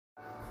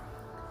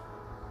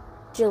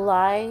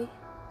July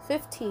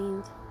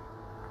 15th,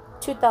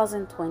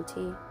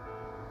 2020,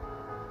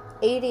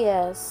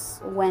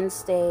 ADS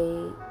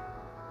Wednesday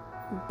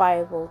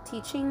Bible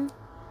teaching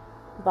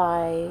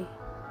by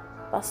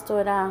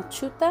Pastora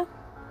Chuta.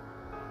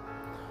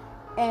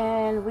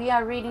 And we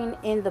are reading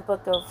in the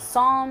book of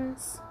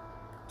Psalms,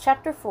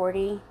 chapter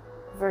 40,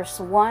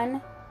 verse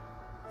 1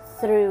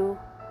 through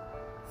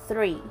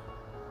 3,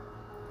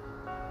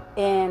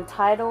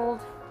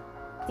 entitled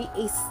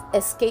The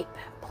Escape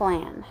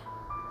Plan.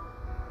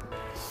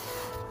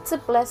 It's a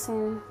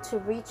blessing to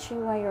reach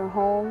you at your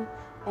home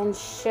and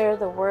share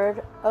the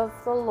word of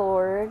the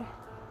Lord.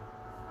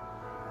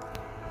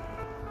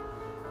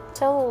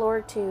 Tell the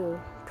Lord to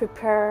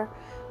prepare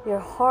your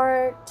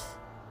heart,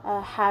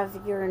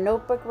 have your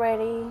notebook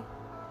ready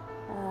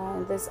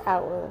this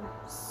hour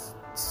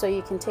so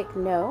you can take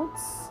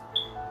notes.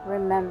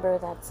 Remember,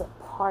 that's a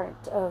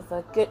part of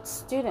a good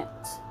student.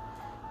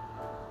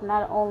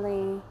 Not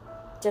only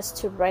just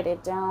to write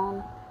it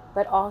down,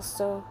 but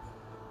also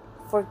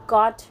for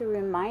God to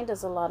remind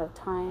us a lot of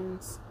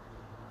times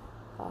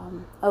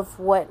of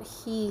what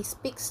He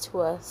speaks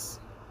to us.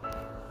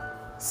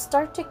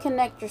 Start to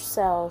connect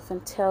yourself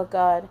and tell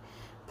God,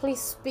 please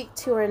speak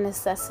to our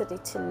necessity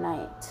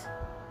tonight.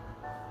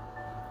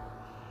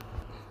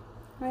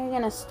 We're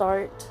going to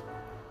start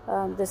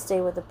this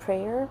day with a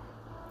prayer.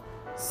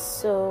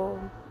 So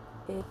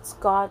it's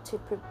God to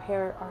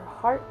prepare our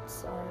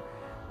hearts,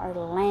 our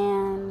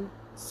land,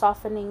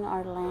 softening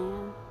our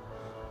land.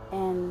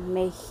 And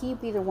may He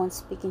be the one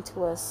speaking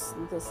to us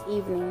this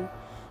evening.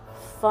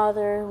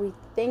 Father, we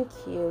thank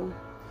you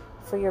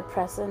for your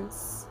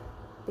presence,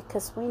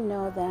 because we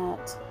know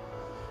that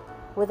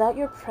without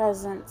your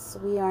presence,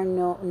 we are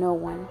no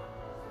one.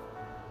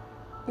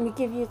 And we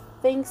give you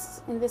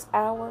thanks in this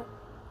hour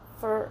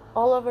for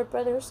all of our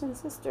brothers and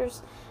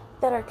sisters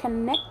that are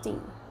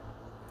connecting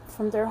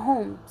from their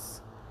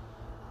homes,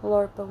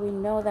 Lord. But we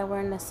know that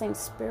we're in the same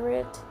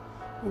spirit,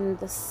 in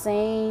the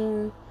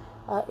same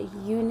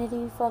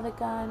unity, Father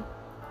God.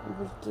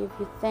 We give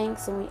you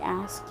thanks and we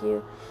ask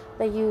you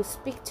that you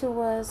speak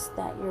to us,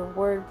 that your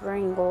word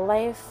bring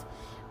life,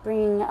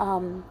 bring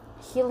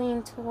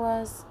healing to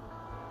us,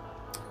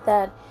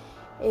 that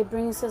it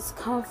brings us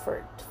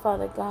comfort,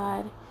 Father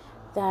God,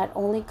 that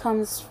only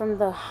comes from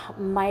the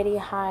mighty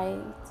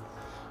heights.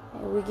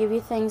 We give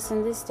you thanks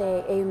in this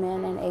day.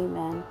 Amen and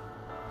amen.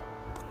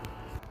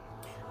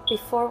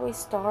 Before we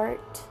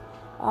start,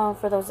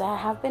 for those that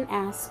have been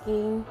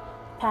asking,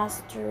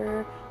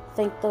 Pastor,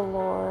 thank the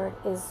Lord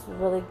is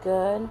really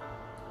good.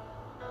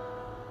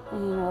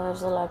 And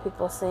there's a lot of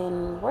people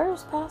saying,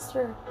 where's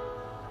Pastor?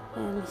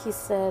 And he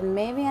said,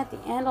 maybe at the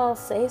end I'll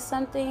say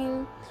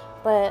something.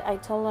 But I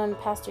told him,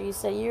 Pastor, you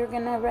said you're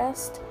going to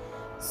rest.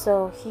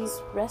 So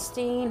he's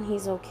resting.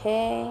 He's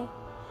okay.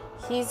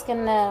 He's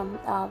going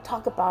to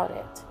talk about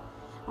it.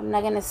 I'm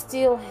not going to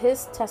steal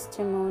his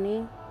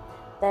testimony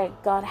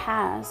that God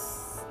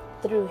has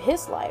through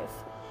his life.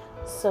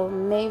 So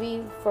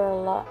maybe for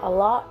a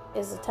lot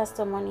is a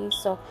testimony.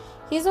 So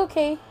he's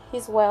okay.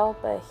 He's well,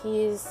 but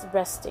he's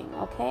resting.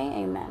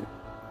 Okay? Amen.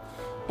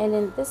 And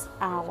in this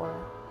hour,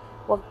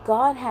 what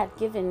God had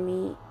given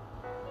me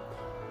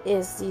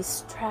is the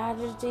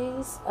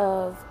strategies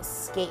of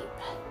escape.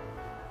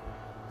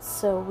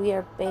 So we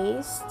are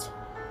based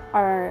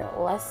our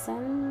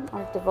lesson,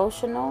 our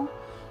devotional,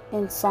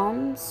 in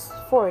Psalms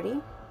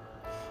 40.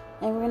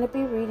 And we're going to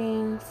be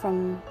reading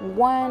from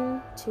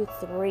 1 to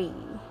 3.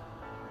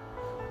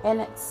 And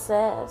it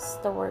says,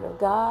 the word of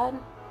God,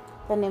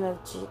 the name of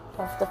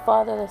the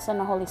Father, the Son,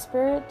 and the Holy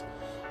Spirit.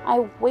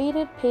 I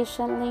waited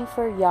patiently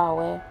for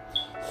Yahweh.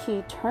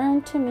 He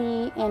turned to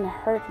me and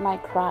heard my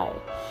cry.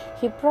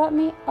 He brought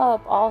me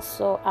up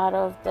also out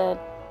of the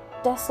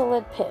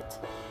desolate pit,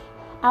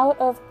 out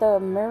of the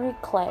miry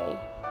clay.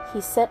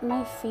 He set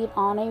my feet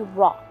on a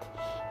rock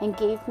and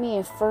gave me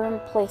a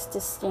firm place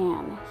to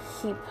stand.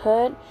 He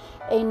put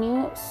a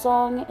new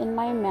song in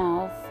my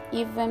mouth,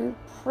 even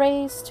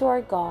praise to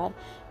our God.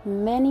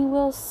 Many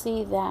will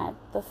see that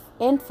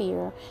and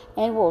fear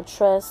and will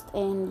trust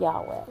in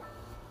Yahweh,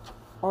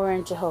 or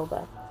in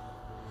Jehovah.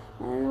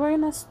 And we're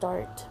going to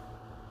start.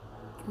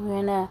 We're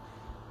going to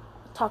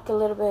talk a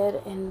little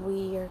bit, and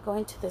we are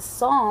going to the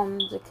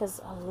Psalms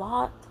because a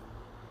lot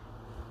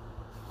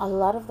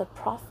of the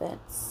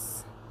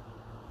prophets,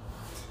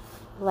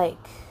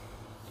 like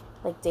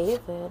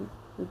David,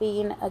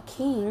 being a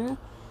king,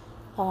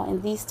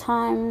 in these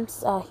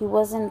times, he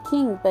wasn't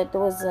king, but there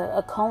was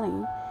a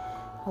calling.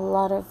 A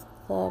lot of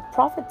the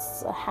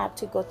prophets had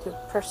to go through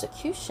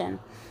persecution,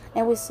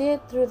 and we see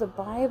it through the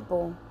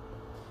Bible.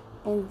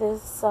 In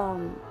this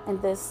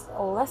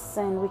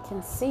lesson, we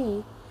can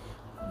see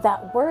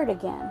that word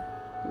again,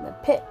 the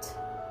pit.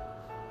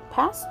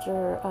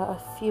 Pastor, a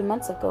few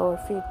months ago, or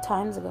a few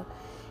times ago,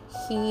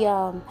 he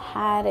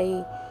had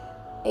a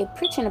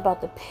preaching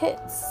about the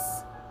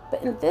pits.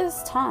 But in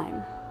this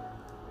time,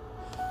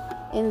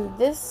 in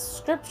this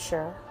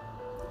scripture,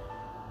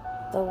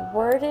 the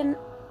word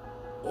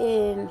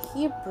in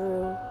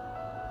Hebrew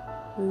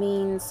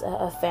means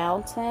a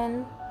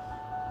fountain,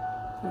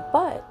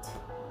 but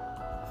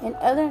In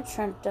other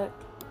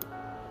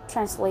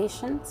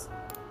translations,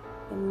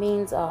 it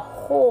means a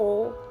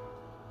hole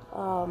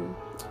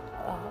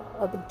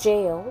of a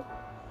jail.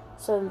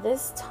 So in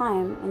this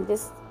time, in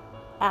this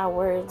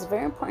hour, it's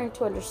very important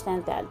to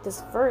understand that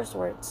this verse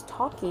where it's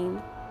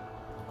talking,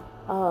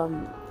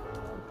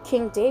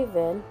 King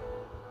David,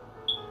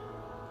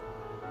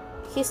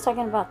 he's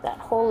talking about that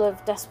hole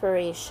of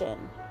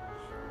desperation,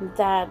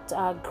 that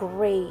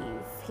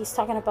grave. He's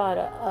talking about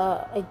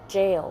a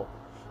jail.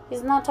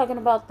 He's not talking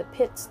about the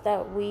pits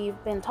that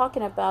we've been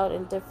talking about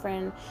in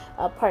different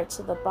parts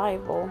of the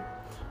Bible.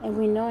 And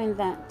we know in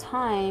that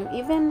time,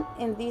 even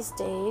in these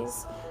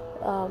days,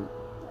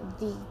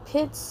 the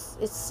pits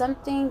is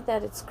something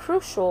that it's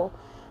crucial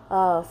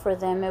for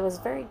them. It was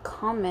very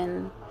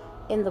common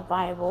in the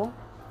Bible.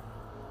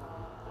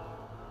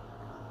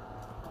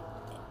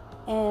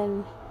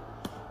 And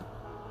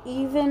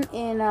even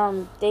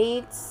in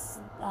dates,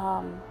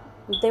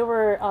 they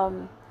were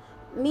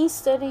me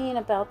studying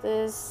about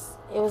this.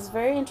 It was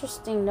very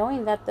interesting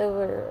knowing that there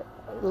were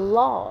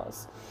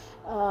laws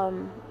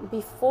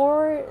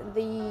before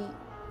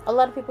a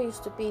lot of people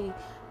used to be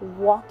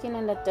walking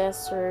in the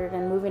desert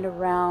and moving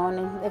around,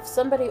 and if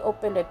somebody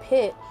opened a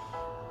pit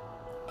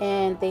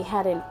and they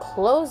hadn't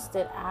closed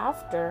it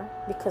after,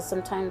 because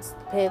sometimes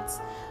the pits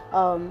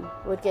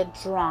would get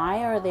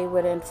dry or they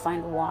wouldn't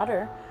find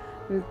water,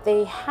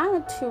 they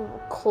had to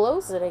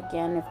close it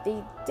again. If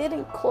they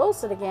didn't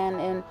close it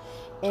again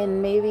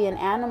and maybe an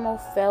animal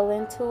fell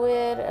into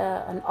it,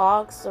 an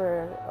ox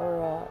or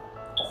a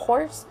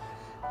horse,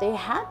 they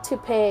had to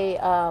pay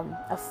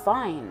a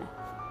fine.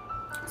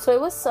 So it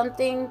was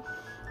something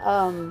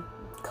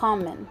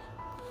common.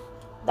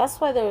 That's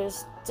why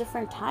there's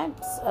different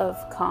types of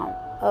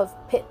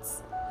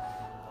pits.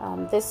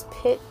 This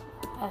pit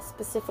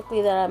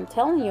specifically that I'm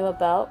telling you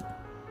about,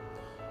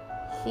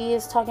 he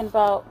is talking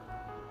about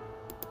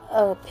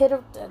a pit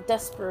of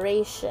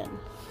desperation.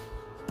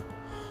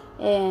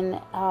 And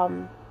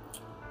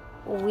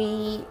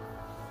we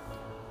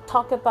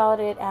talk about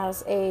it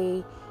as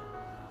a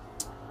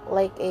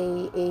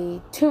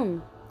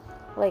tomb,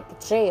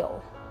 like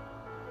jail,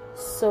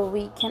 so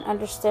we can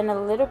understand a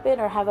little bit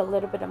or have a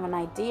little bit of an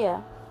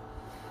idea.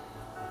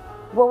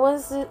 What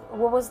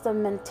was the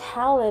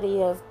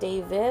mentality of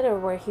David, or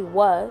where he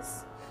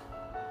was?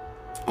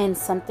 And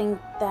something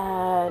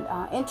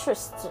that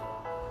interests,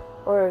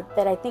 or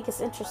that I think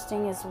is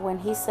interesting, is when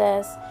he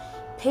says,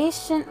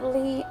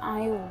 "Patiently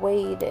I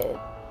waited."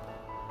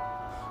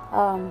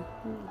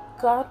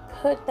 God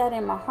put that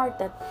in my heart,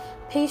 that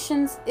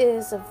patience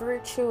is a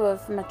virtue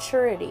of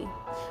maturity.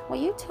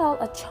 When you tell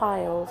a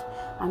child,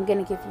 "I'm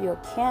going to give you a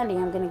candy,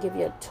 I'm going to give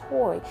you a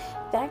toy,"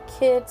 that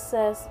kid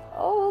says,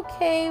 "Oh,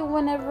 okay,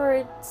 whenever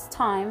it's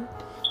time,"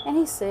 and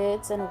he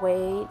sits and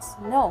waits.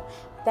 No,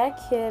 that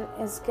kid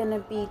is going to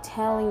be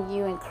telling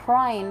you and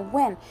crying,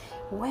 when,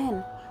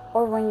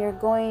 or when you're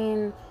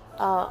going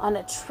on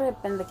a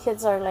trip and the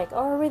kids are like,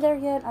 "Oh, are we there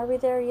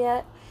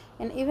yet?"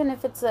 And even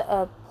if it's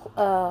a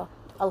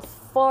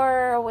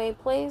far away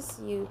place,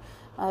 you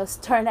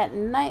start at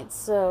night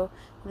so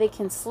they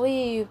can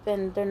sleep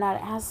and they're not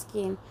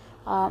asking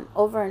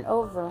over and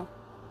over.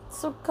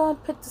 So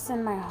God put this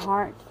in my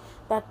heart,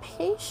 that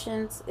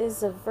patience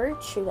is a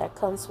virtue that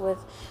comes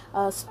with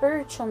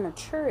spiritual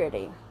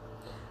maturity.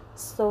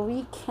 So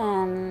we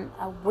can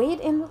wait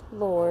in the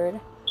Lord,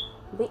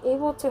 be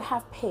able to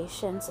have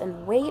patience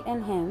and wait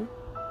in Him.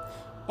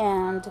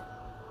 And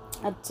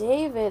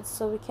David,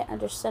 so we can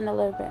understand a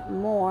little bit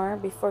more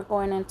before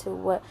going into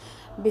what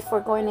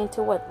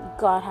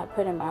God had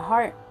put in my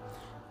heart,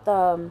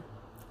 the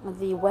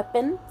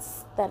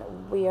weapons that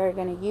we are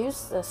going to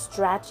use, the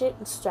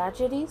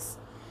strategies.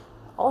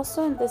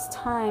 Also in this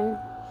time,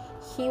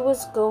 he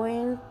was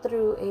going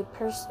through a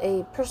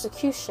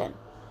persecution.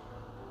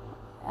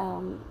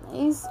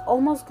 He's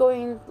almost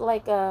going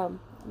like the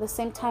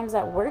same times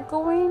that we're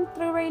going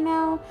through right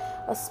now,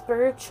 a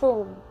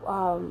spiritual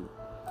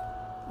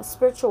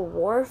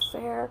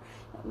warfare.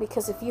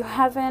 Because if you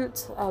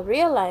haven't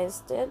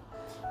realized it,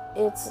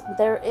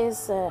 there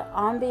is an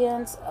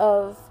ambience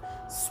of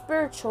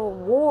spiritual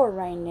war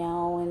right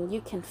now, and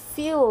you can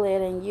feel it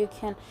and you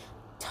can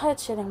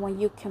touch it, and when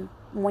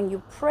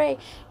you pray,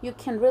 you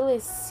can really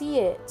see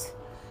it.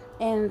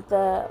 And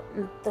the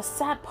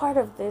sad part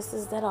of this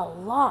is that a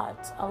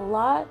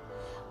lot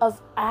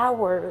of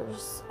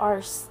hours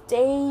are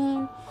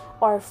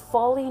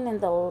falling in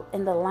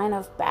the line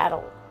of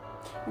battle.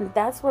 And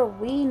that's where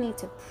we need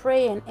to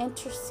pray and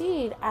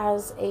intercede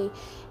as a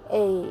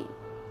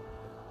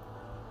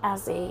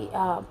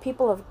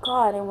people of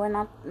God. And we're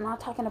not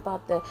talking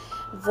about the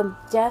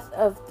death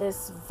of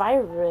this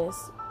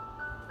virus.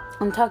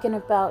 I'm talking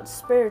about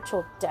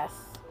spiritual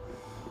death.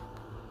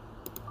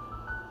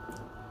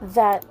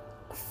 That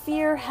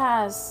fear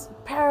has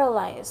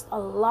paralyzed a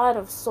lot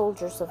of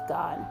soldiers of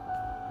God.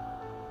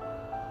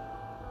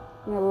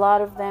 And a lot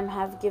of them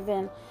have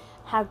been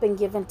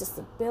given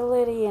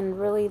disability, and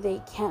really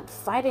they can't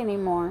fight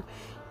anymore.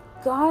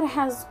 God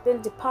has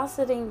been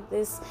depositing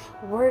this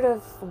word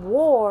of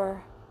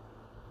war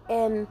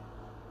and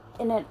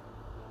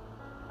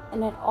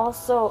And it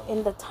also,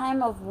 in the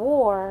time of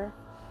war,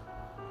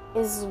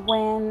 is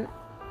when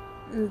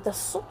the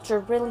soldier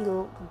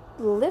really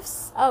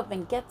lifts up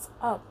and gets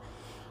up.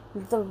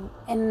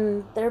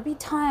 And there be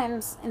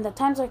times, and the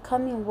times are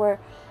coming, where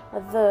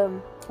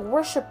the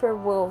worshiper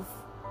will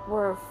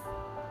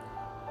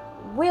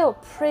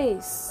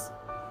praise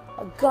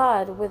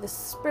God with the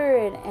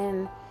spirit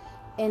and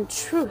in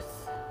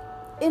truth,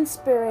 in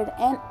spirit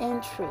and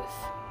in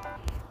truth.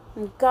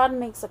 And God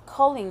makes a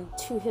calling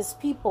to his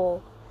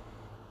people,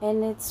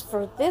 and it's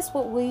for this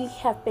what we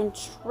have been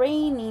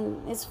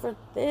training. It's for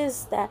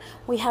this that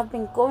we have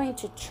been going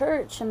to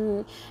church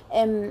and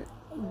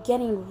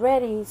getting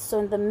ready. So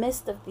in the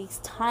midst of these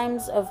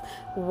times of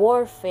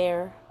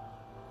warfare,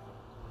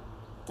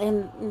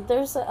 and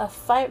there's a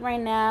fight right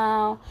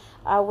now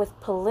with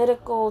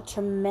political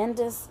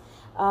tremendous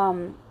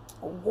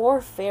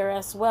warfare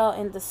as well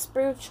in the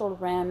spiritual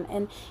realm.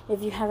 And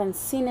if you haven't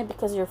seen it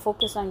because you're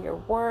focused on your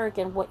work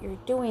and what you're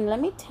doing, let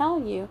me tell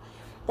you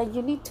that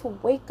you need to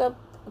wake up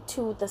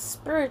to the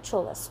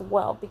spiritual as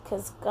well,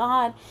 because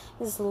God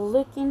is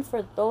looking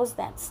for those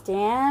that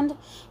stand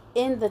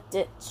in the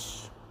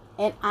ditch.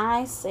 And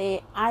I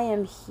say, I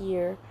am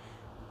here,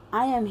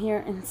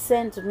 and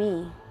send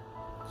me.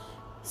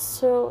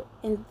 So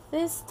in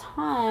this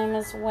time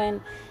is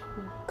when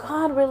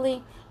God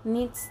really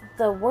needs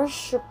the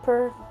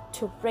worshiper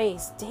to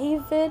raise.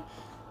 David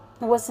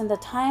was in the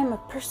time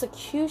of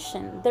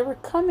persecution. They were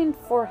coming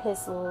for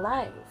his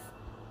life.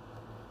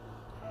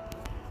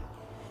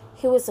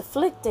 He was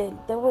afflicted.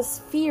 There was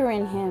fear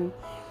in him.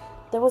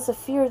 There was a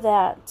fear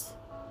that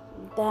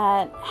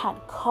had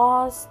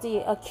caused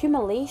the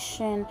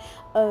accumulation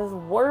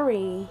of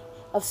worry,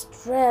 of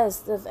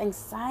stress, of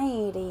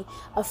anxiety,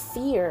 of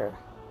fear.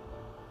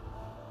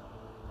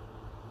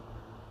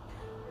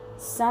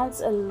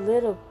 Sounds a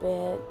little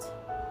bit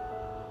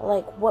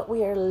like what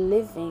we are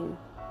living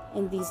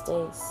in these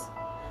days.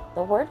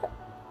 The word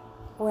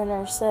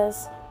winner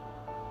says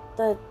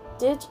the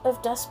ditch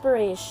of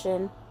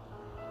desperation.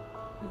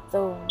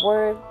 The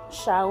word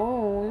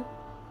shaun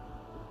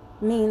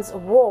means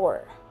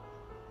war,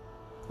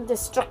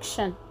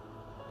 destruction,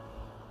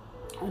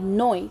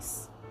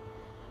 noise,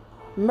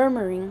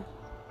 murmuring,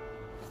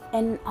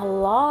 and a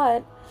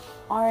lot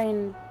are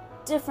in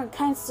different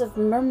kinds of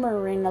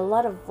murmuring, a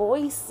lot of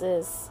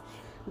voices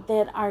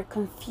that are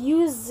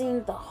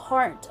confusing the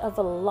heart of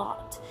a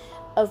lot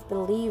of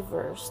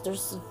believers.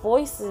 There's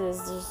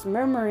voices, there's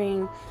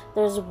murmuring,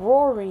 there's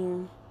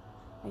roaring.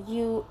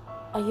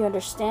 Are you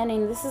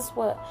understanding? This is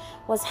what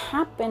was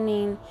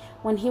happening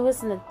when he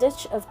was in the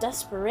ditch of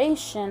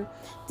desperation.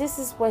 This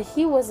is what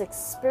he was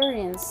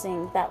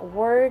experiencing. That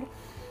word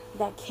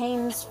that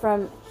came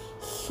from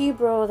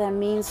Hebrew that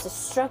means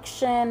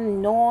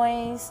destruction,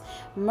 noise,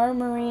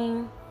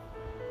 murmuring,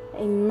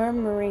 a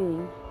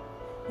murmuring.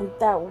 And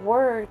that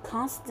word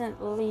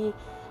constantly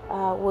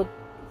would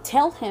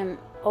tell him,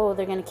 oh,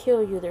 they're going to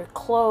kill you, they're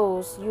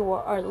close, you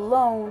are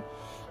alone,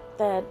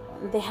 that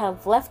they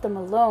have left him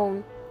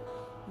alone.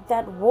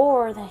 That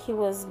war that he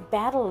was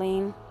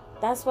battling,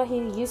 that's why he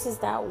uses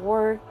that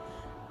word,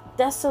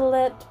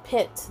 desolate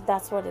pit.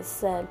 That's what it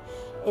said.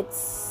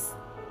 It's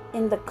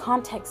in the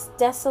context,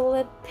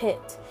 desolate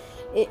pit.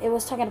 It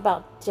was talking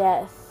about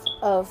death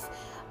of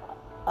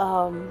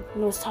it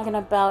was talking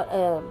about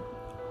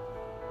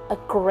a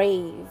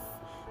grave.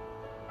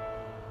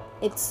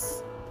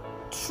 It's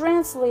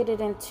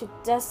translated into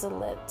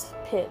desolate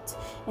pit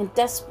and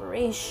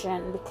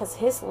desperation because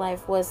his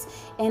life was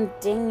in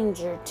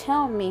danger.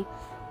 Tell me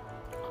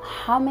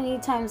how many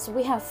times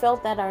we have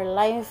felt that our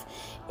life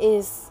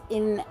is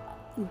in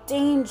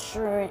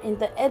danger, in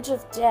the edge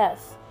of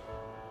death,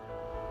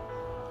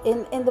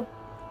 in the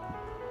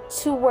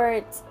to where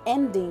it's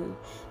ending.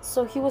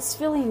 So he was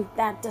feeling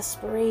that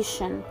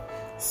desperation.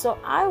 So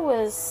I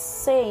was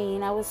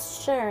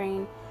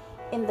sharing,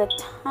 in the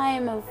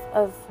time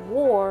of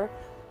war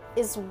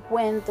is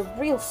when the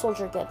real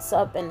soldier gets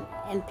up and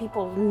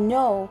people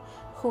know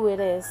who it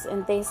is,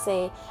 and they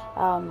say,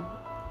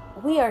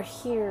 we are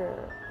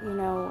here. You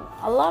know,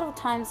 a lot of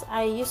times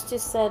I used to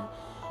say,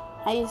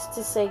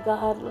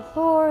 God,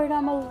 Lord,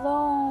 I'm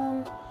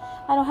alone.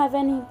 I don't have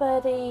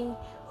anybody.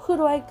 Who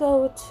do I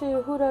go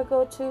to? Who do I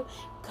go to?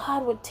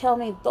 God would tell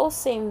me those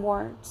same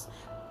words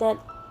that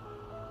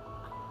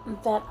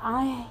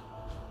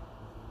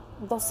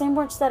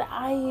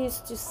I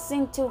used to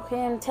sing to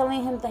him,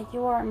 telling him that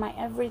you are my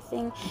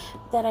everything,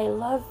 that I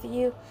love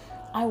you.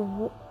 I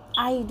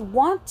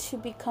want to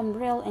become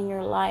real in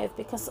your life,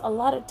 because a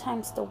lot of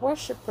times the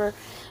worshiper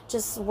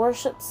just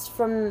worships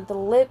from the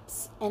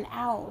lips and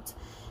out.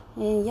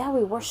 And yeah,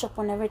 we worship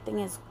when everything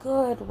is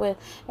good, when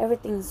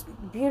everything's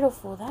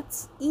beautiful.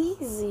 That's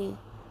easy.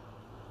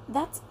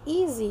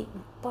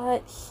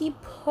 But he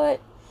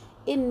put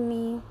in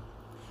me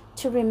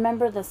to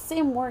remember the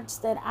same words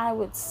that I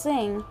would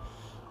sing.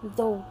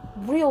 The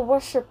real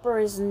worshiper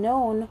is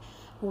known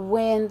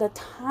when the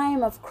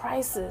time of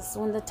crisis,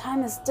 when the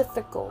time is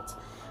difficult.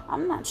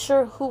 I'm not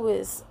sure who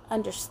is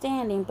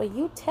understanding, but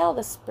you tell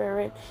the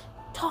Spirit,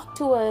 talk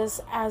to us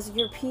as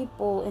your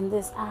people in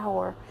this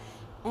hour.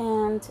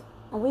 And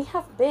we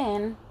have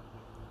been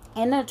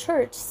in a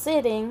church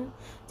sitting,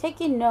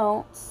 taking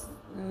notes,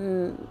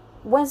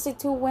 Wednesday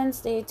to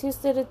Wednesday,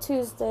 Tuesday to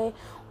Tuesday,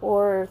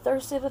 or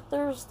Thursday to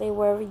Thursday,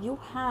 wherever you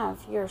have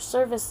your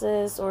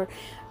services, or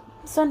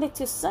Sunday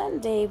to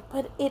Sunday,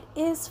 but it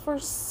is for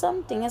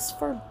something. It's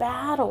for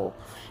battle.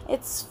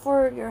 It's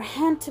for your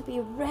hand to be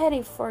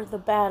ready for the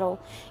battle.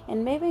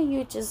 And maybe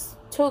you just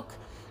took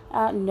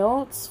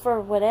notes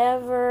for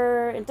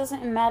whatever. It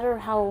doesn't matter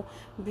how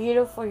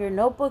beautiful your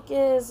notebook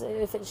is,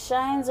 if it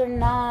shines or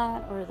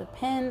not, or the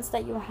pens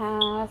that you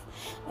have.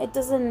 It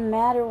doesn't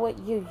matter what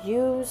you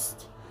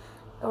used,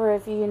 or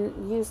if you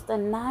used a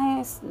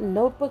nice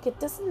notebook. It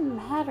doesn't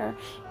matter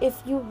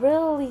if you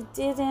really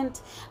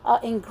didn't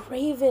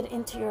engrave it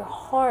into your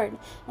heart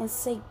and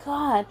say,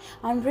 God,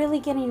 I'm really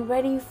getting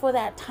ready for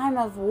that time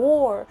of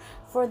war,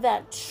 for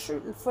that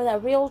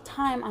real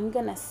time. I'm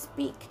gonna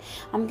speak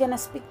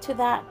to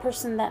that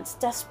person that's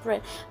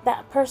desperate,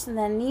 that person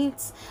that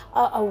needs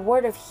a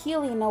word of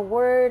healing, a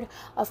word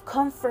of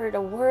comfort,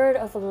 a word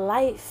of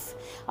life,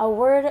 a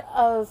word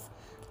of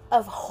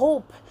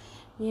hope.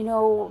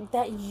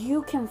 That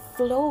you can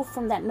flow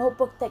from that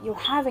notebook that you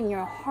have in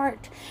your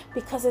heart,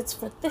 because it's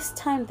for this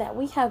time that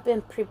we have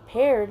been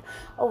prepared.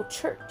 Oh,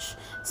 church,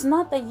 it's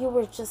not that you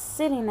were just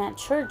sitting at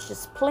church,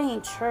 just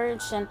playing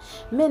church and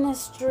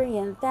ministry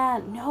and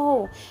that.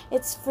 No,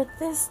 it's for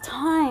this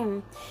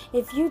time.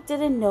 If you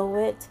didn't know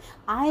it,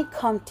 I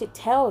come to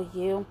tell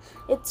you,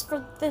 it's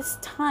for this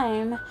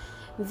time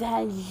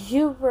that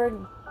you were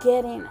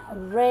getting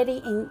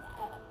ready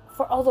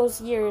for all those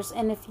years.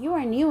 And if you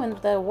are new in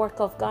the work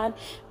of God,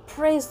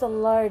 praise the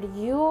Lord.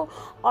 You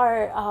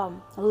are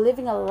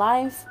living a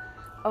life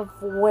of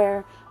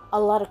where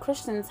a lot of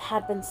Christians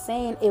had been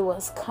saying it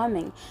was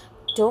coming.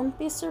 Don't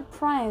be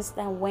surprised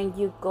that when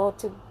you go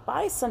to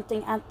buy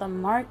something at the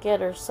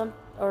market or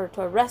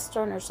to a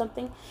restaurant or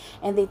something,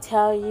 and they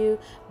tell you,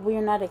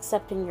 we're not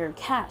accepting your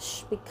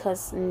cash,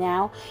 because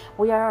now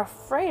we are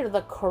afraid of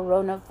the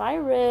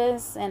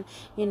coronavirus, and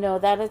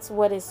that is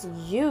what is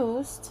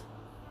used.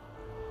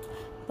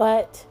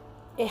 But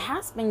it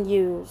has been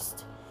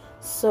used.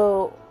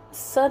 So a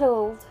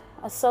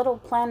subtle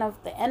plan of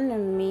the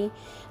enemy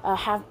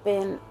have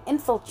been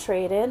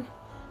infiltrated.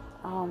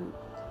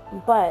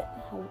 But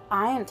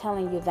I am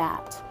telling you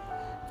that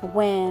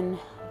when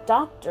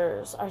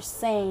doctors are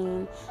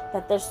saying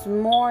that there's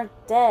more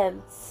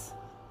deaths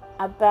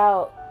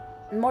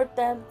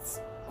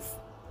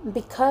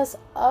because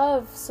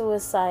of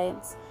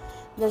suicides,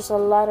 there's a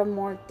lot of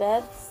more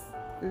deaths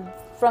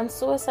from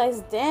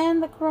suicides than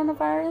the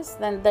coronavirus,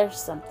 then there's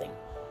something.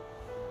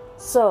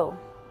 So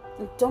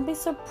don't be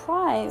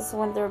surprised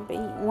when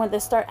they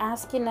start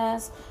asking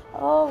us,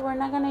 oh, we're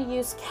not going to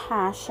use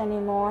cash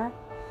anymore,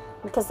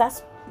 because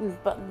that's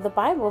the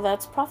Bible,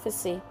 that's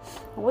prophecy.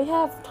 We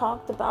have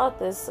talked about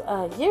this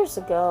years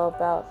ago,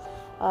 about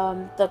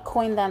the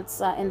coin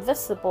that's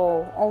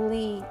invisible,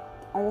 only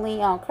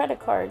on credit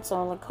cards,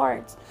 only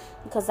cards,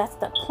 because that's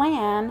the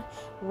plan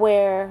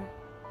where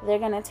they're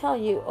going to tell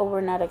you, oh,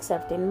 we're not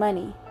accepting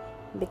money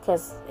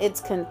because it's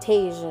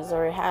contagious,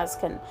 or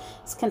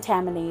it's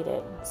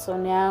contaminated. So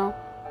now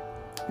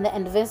the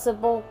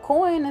invisible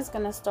coin is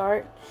going to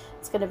start.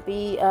 It's going to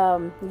be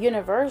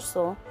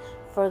universal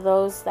for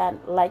those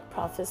that like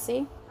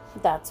prophecy.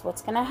 That's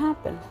what's going to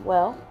happen.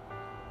 Well,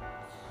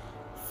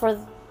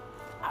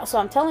 so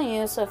I'm telling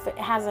you, so if it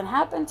hasn't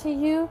happened to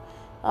you,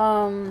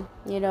 and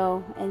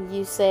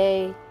you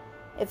say,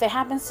 if it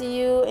happens to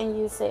you and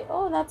you say,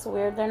 oh, that's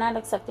weird, they're not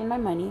accepting my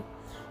money,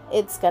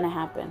 it's going to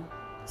happen.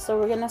 So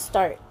we're going to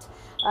start.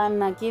 I'm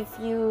going to give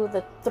you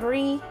the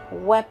 3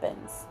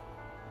 weapons.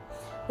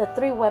 The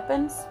 3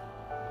 weapons.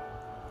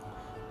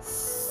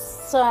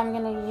 So I'm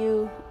going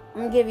to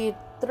give you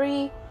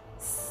 3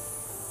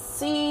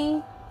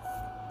 C.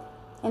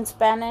 In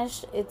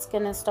Spanish, it's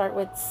going to start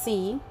with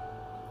C.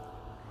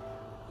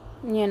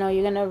 You're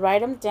going to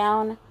write them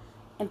down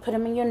and put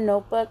them in your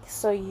notebook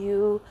so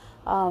you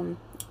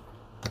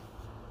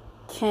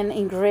can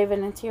engrave it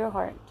into your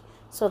heart.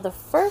 So the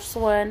first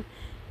one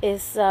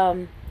is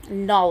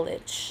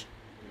knowledge.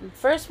 The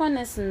first one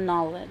is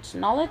knowledge.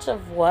 Knowledge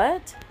of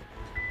what?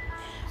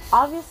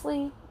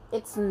 Obviously,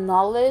 it's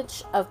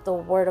knowledge of the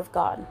Word of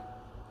God.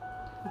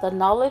 The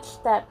knowledge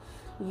that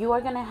you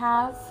are going to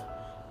have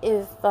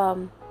if,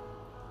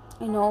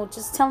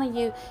 just telling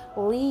you,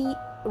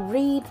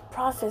 read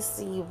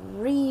prophecy,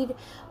 read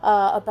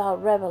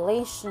about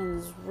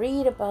revelations,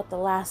 read about the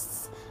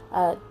last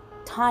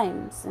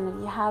times. And if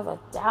you have a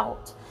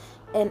doubt,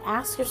 and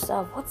ask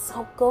yourself, what's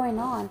going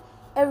on?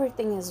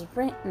 Everything is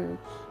written.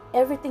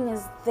 Everything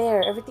is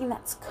there. Everything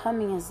that's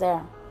coming is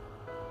there.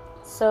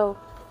 So,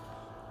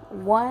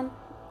 one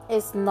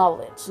is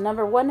knowledge.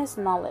 Number 1 is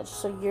knowledge.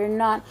 So you're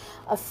not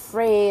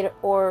afraid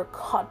or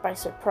caught by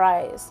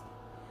surprise.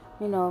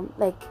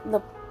 Like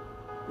the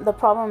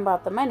problem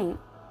about the money.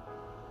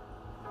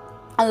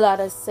 A lot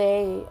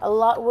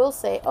will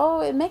say,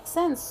 oh, it makes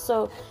sense.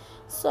 So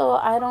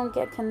I don't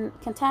get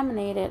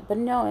contaminated. But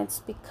no, it's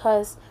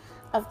because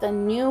of the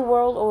new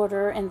world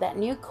order and that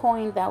new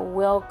coin that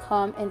will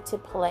come into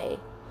play.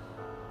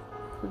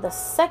 the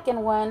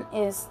second one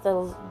is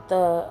the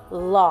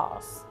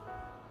laws.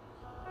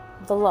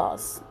 The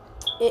laws.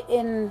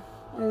 In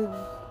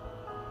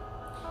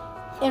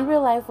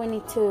real life, we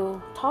need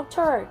to talk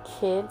to our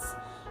kids,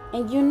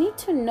 and you need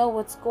to know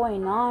what's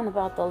going on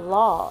about the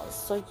laws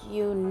so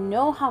you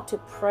know how to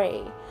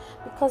pray.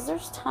 Because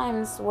there's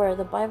times where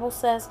the Bible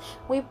says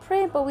we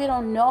pray, but we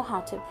don't know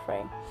how to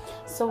pray.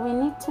 So we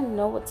need to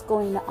know what's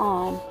going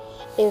on.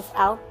 If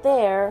out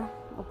there,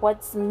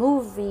 what's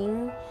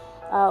moving,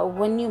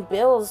 when new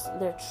bills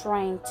they're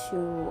trying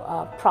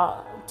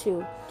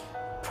to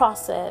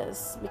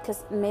process,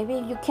 because maybe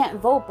you can't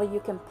vote, but you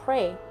can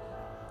pray.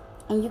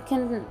 And you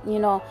can,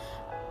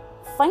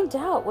 find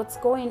out what's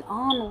going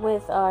on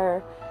with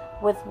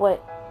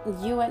what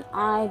you and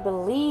I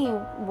believe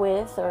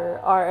with or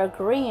are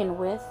agreeing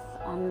with.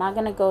 I'm not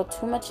going to go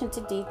too much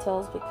into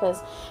details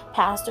because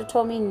Pastor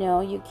told me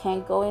no, you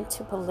can't go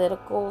into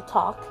political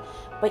talk,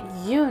 but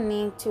you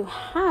need to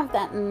have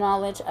that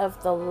knowledge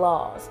of the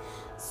laws.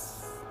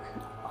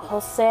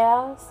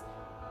 Hosea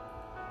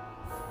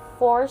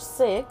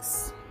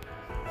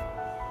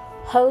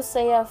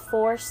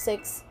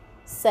 4:6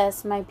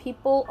 says, "My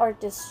people are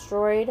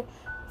destroyed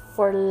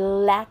for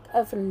lack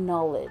of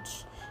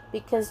knowledge.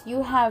 Because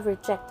you have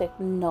rejected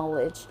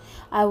knowledge,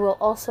 I will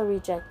also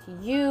reject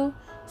you,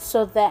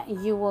 so that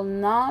you will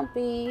not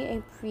be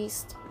a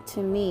priest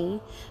to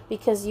me.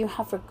 Because you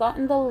have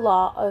forgotten the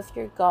law of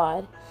your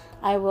God,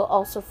 I will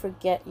also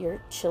forget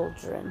your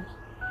children."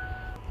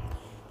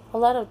 A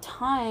lot of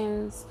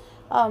times,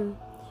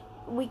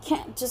 we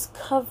can't just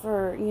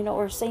cover,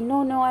 or say,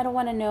 no, I don't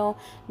want to know.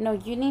 No,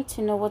 you need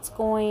to know what's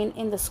going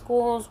in the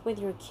schools with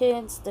your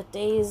kids, the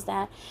days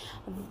that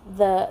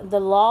the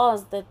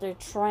laws that they're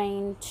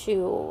trying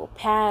to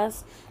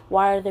pass,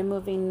 why are they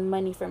moving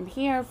money from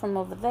here, from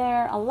over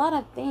there, a lot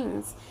of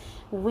things.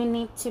 We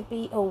need to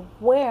be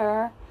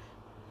aware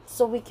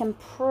so we can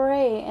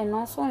pray and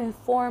also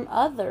inform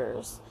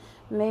others.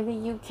 Maybe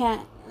you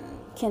can't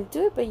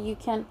do it, but you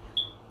can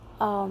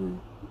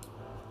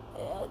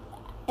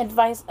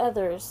advise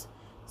others.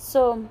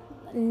 So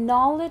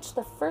knowledge,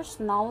 the first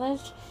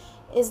knowledge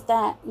is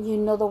that you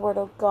know the Word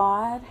of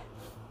God.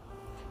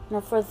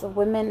 For the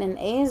women in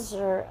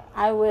Asia,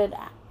 I would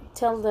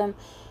tell them,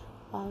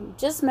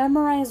 just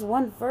memorize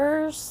one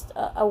verse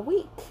a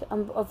week,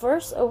 a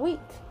verse a week.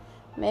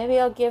 Maybe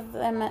I'll give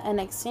them an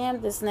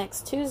exam this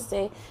next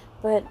Tuesday,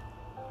 but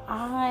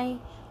I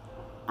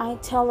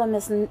tell them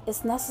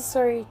it's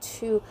necessary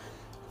to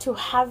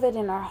have it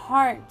in our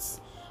hearts,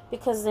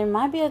 because there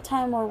might be a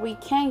time where we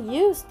can't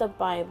use the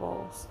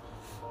Bibles.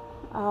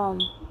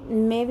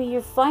 Maybe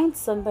you find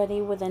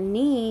somebody with a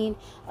need,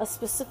 a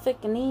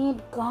specific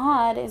need.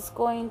 God is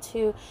going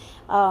to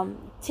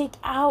take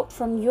out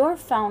from your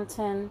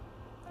fountain.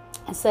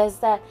 It says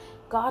that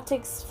God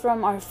takes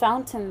from our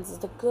fountains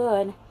the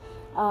good.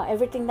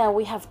 Everything that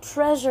we have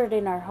treasured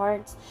in our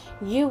hearts,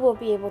 you will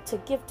be able to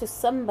give to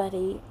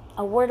somebody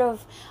a word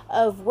of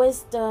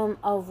wisdom,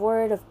 a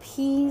word of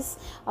peace,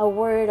 a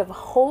word of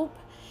hope,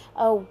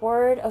 a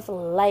word of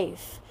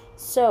life.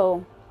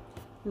 So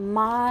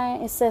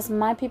it says,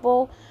 "My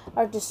people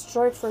are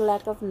destroyed for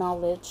lack of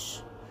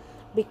knowledge."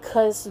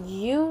 Because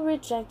you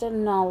rejected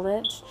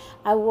knowledge,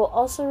 I will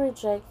also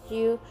reject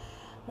you,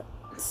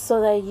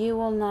 so that you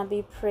will not be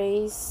a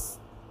praise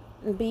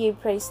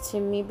to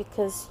me.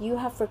 Because you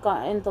have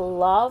forgotten the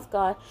law of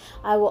God,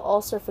 I will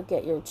also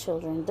forget your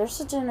children. There's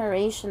a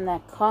generation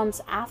that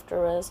comes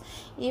after us.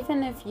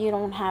 Even if you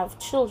don't have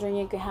children,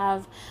 you could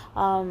have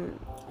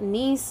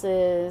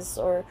nieces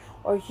or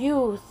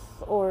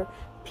youth or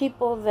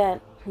people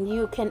that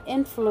you can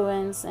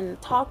influence and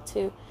talk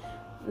to.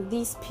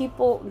 These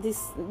people,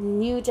 this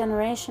new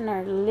generation,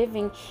 are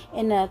living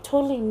in a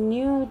totally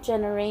new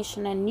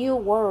generation, a new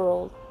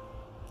world.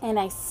 And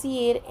I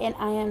see it, and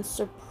I am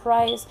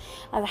surprised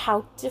of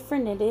how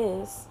different it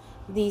is.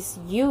 These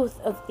youth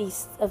of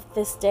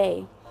this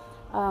day,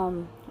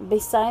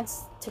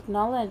 besides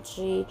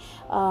technology,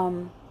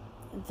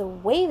 the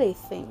way they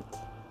think.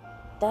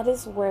 That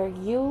is where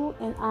you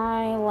and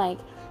I, like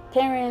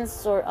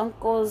parents or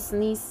uncles,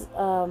 nieces,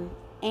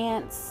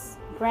 aunts,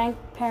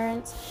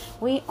 grandparents,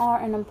 we are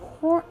an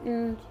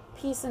important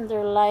piece in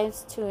their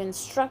lives to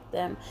instruct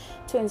them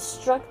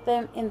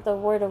in the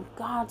Word of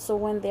God, so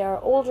when they are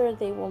older,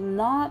 they will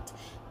not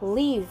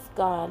leave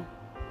God.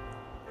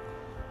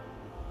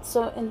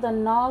 So in the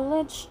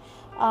knowledge,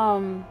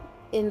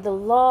 in the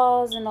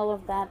laws and all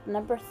of that,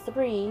 number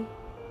 3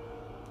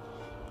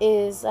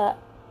 is the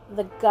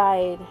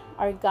guide,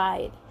 our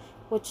guide,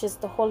 which is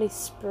the Holy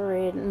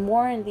Spirit.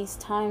 More in these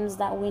times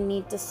that we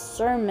need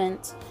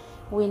discernment,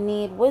 we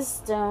need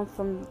wisdom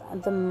from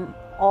the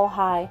All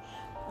High.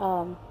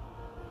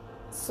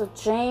 So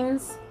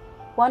James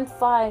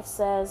 1:5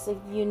 says, "If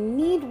you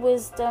need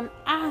wisdom,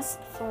 ask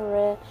for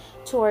it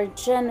to our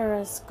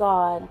generous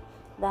God."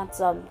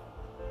 That's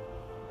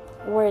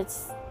where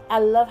I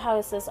love how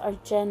it says our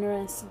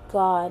generous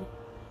God.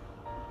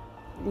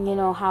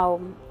 How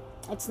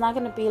it's not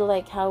going to be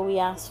like how we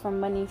ask for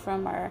money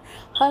from our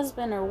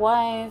husband or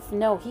wife.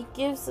 No, he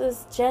gives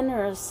us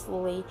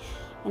generously.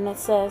 And it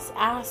says,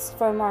 ask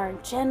from our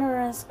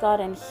generous God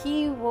and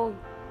He will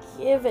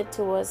give it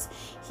to us.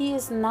 He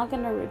is not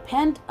going to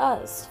repent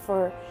us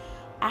for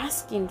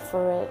asking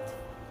for it.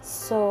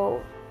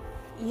 So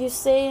you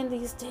say in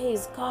these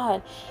days,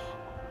 God,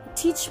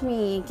 teach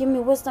me, give me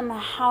wisdom on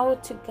how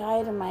to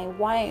guide my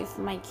wife,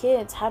 my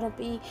kids, how to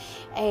be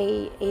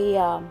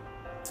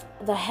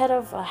the head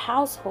of a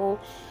household.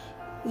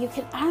 You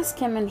can ask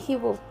Him and He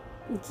will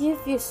give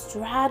you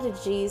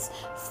strategies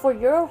for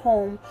your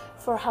home,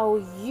 for how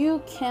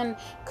you can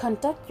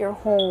conduct your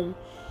home.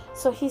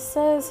 So He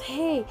says,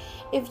 hey,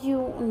 if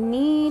you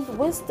need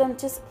wisdom,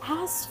 just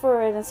ask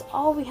for it. That's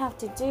all we have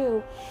to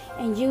do.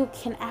 And you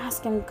can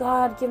ask Him,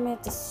 God, give me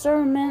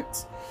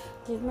discernment.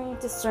 Give me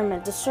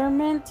discernment.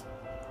 Discernment,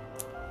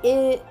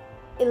 it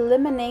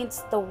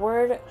eliminates the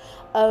word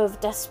of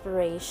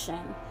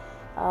desperation.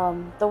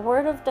 The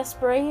word of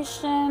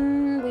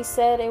desperation, we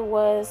said it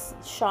was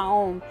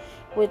Shaom,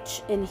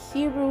 which in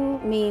Hebrew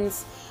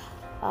means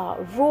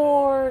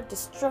roar,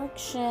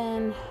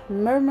 destruction,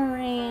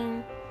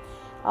 murmuring,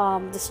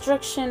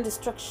 destruction,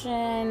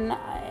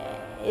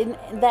 in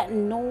that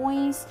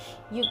noise.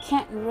 You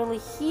can't really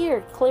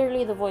hear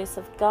clearly the voice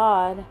of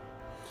God.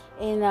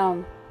 In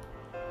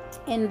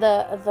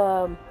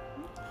the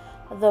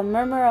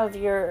murmur of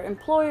your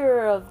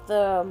employer, of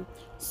the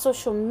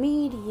social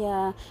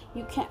media,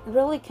 you can't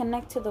really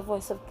connect to the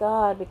voice of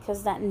God,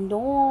 because that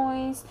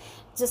noise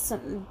just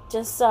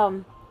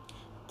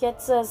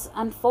gets us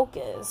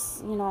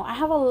unfocused. I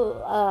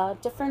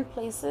have different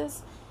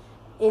places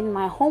in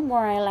my home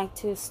where I like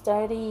to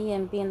study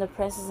and be in the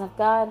presence of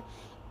God,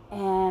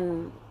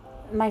 and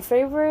my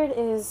favorite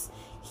is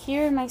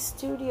here in my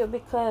studio,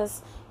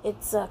 because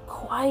it's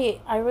quiet.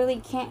 I really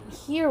can't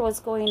hear what's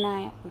going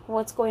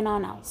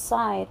on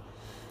outside,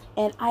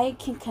 and I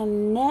can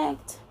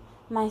connect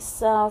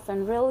myself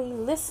and really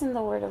listen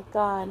the word of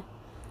God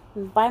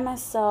by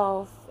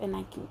myself, and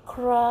I can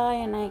cry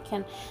and I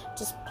can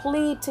just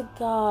plead to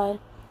God.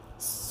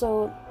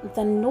 So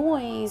the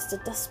noise, the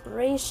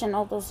desperation,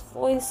 all those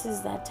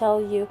voices that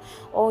tell you,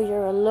 oh,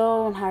 you're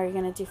alone, how are you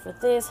going to do for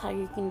this, how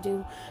you can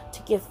do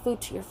to give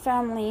food to your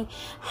family,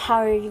 how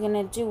are you going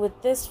to do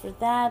with this for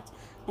that.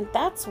 And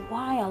that's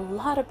why a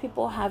lot of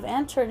people have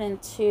entered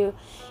into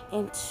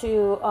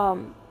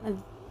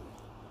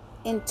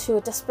a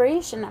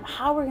desperation of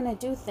how we're going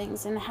to do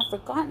things, and have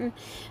forgotten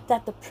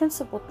that the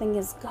principal thing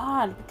is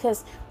God,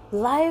 because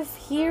life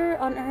here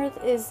on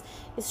earth is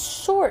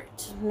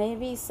short,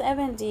 maybe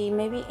 70,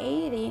 maybe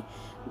 80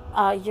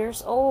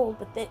 years old,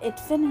 but it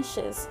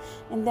finishes,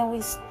 and then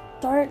we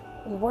start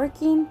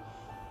working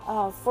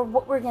for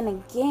what we're going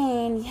to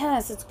gain.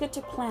 Yes, it's good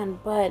to plan,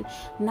 but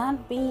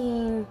not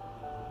being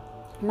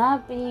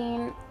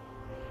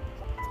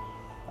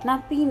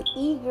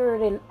eager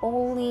and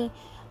only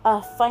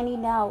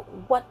finding out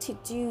what to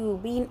do,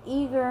 being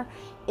eager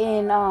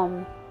in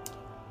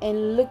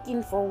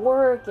looking for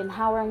work and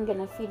how I'm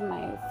gonna feed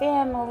my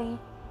family.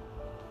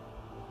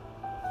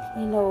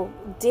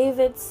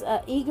 David's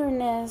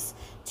eagerness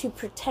to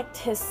protect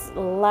his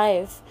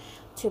life,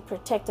 to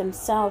protect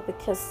himself,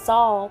 because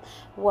Saul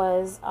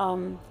was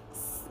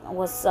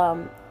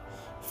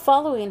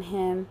following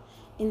him.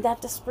 In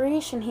that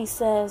desperation, he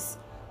says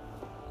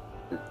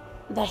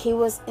that he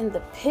was in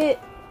the pit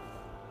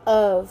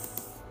of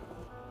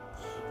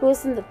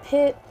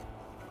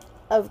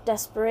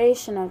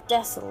desperation, of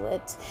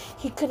desolate.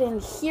 He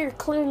couldn't hear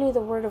clearly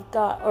the word of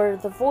God or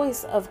the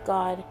voice of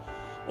God.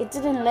 It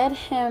didn't let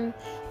him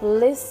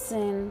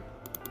listen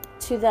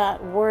to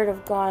that word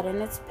of God.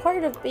 And it's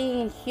part of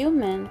being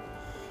human.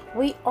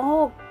 We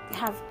all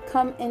have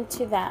come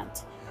into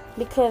that,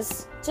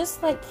 because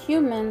just like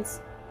humans,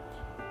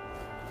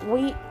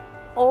 we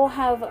all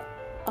have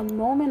a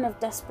moment of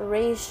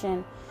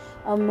desperation,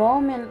 a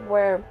moment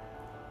where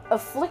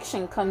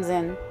affliction comes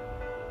in.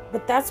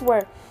 But that's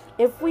where,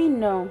 if we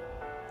know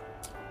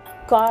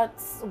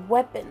God's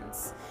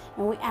weapons,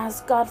 and we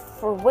ask God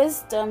for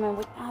wisdom, and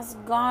we ask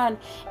God,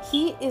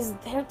 He is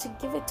there to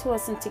give it to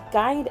us and to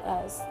guide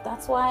us.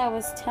 That's why I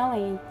was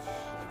telling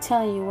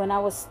you when I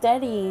was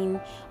studying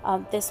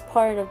this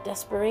part of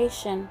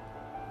desperation,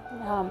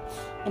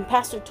 and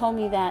Pastor told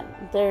me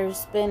that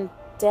there's been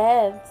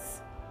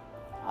deaths,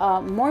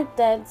 more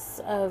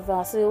deaths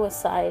of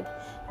suicide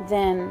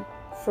than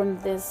from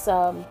this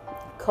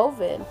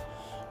COVID.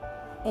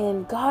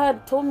 And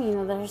God told me,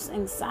 there's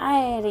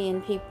anxiety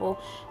in people,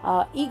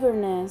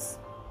 eagerness.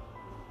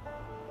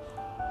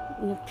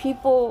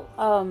 People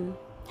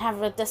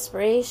have a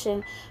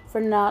desperation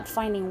for not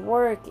finding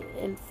work,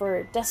 and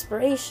for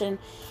desperation,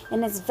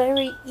 and it's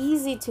very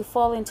easy to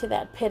fall into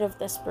that pit of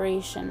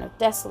desperation, a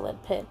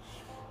desolate pit.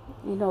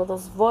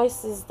 Those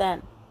voices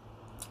that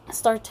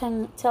start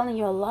telling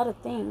you a lot of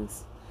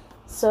things.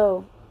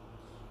 So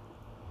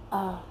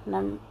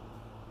the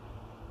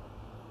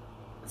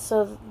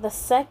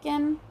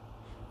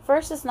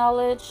first is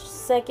knowledge,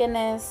 second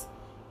is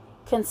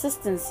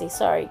consistency.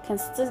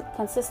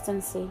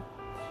 Consistency.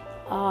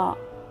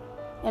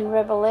 In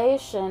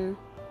Revelation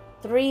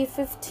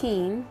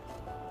 3:15.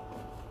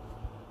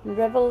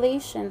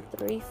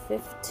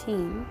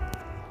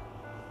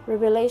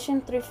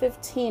 Revelation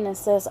 3:15, it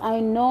says, I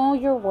know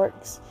your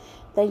works,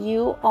 that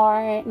you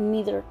are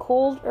neither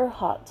cold or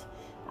hot.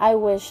 I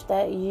wish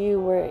that you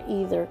were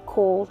either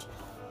cold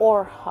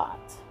or hot.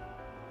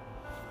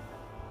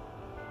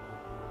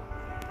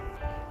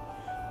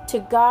 To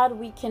God,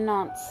 we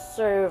cannot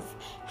serve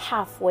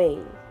halfway.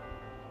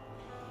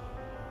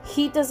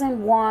 He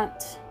doesn't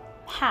want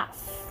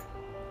half.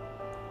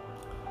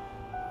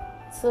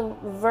 So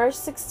verse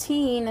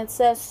 16, it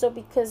says, so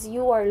because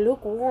you are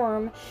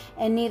lukewarm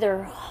and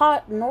neither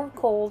hot nor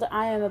cold,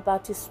 I am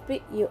about to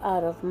spit you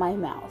out of my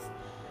mouth.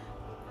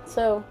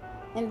 So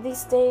in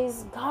these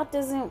days, God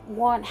doesn't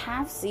want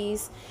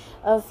halfsies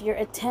of your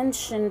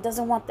attention,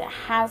 doesn't want the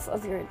half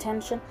of your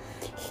attention.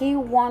 He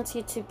wants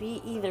you to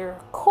be either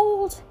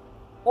cold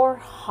or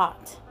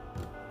hot.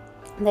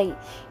 Like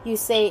you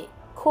say,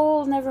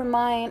 cold, never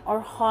mind, or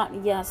hot,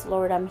 yes,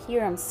 Lord, I'm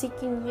here, I'm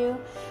seeking you.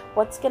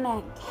 What's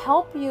gonna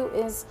help you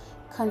is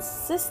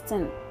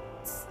consistent,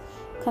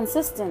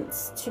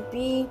 to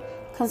be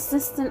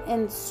consistent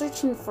in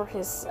searching for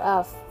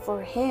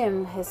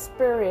him, his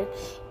spirit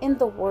in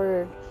the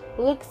word.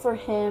 Look for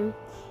him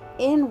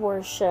in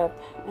worship.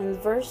 In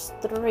verse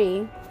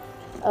 3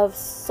 of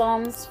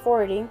Psalms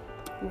 40,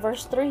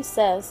 verse 3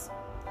 says,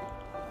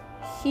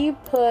 he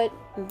put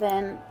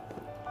then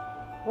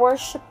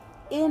worship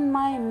in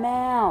my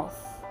mouth,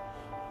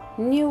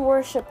 new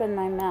worship in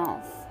my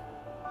mouth.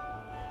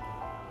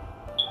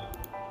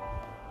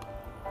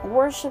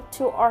 Worship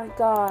to our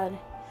God.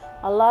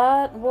 A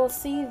lot will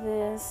see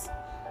this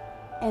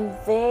and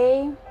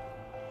they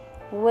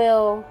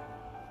will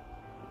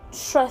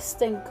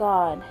trust in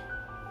God.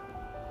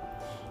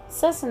 It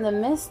says in the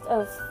midst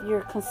of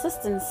your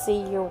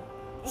consistency, your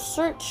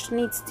search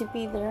needs to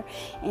be there,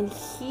 and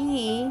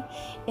he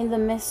in the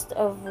midst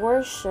of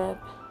worship.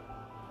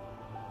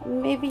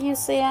 Maybe you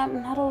say,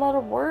 I'm not a lot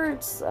of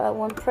words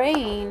when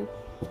praying,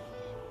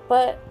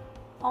 but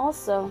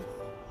also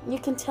you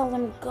can tell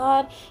him,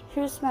 God,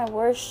 here's my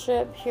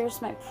worship,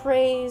 here's my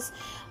praise.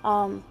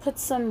 Put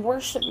some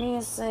worship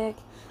music,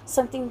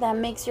 something that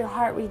makes your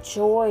heart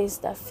rejoice,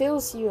 that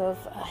fills you of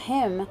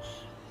him.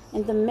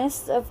 In the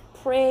midst of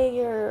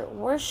prayer,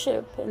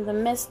 worship, in the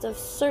midst of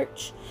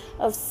search,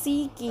 of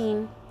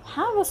seeking,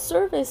 have a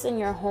service in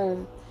your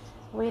home.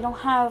 We don't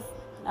have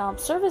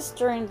service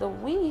during the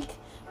week,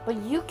 but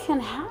you can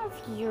have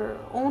your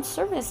own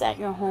service at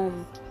your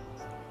home.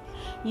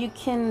 You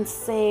can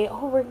say,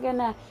 oh, we're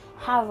gonna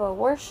have a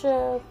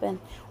worship, and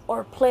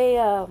or play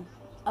a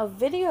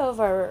video of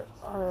our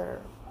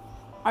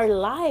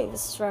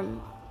lives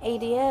from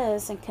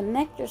ADS, and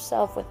connect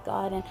yourself with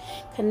God and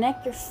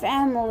connect your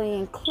family,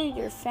 include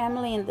your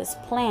family in this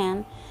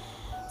plan,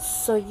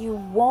 so you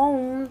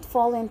won't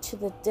fall into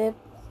the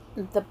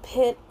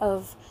pit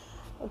of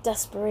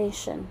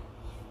desperation.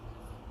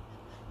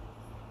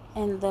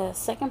 And the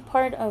second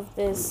part of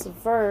this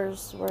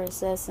verse, where it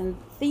says, in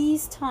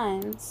these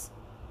times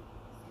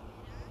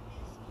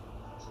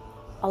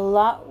a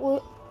lot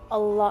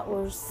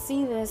will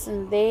see this,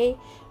 and they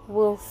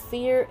will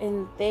fear,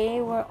 and they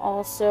will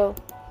also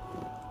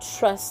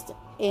trust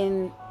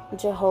in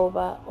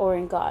Jehovah or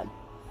in God.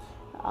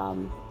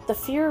 The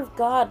fear of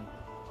God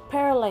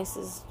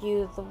paralyzes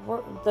you.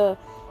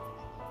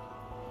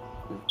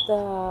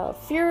 The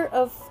fear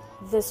of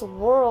this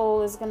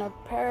world is gonna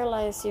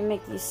paralyze you,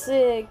 make you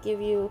sick,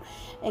 give you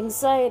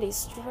anxiety,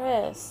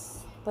 stress.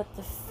 But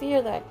the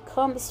fear that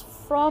comes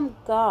from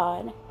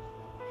God,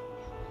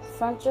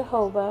 from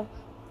Jehovah,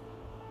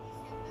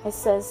 it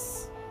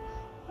says,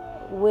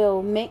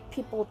 will make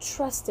people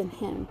trust in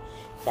him.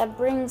 That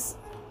brings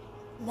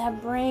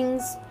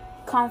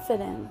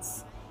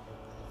confidence,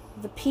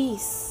 the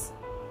peace.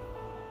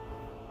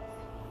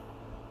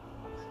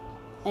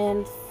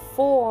 And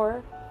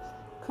 4,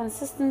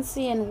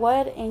 consistency in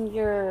what? In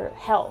your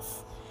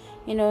health.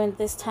 You know, in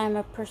this time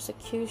of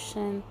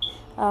persecution,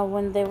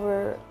 when they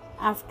were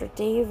after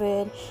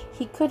David,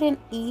 he couldn't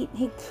eat,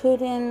 he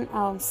couldn't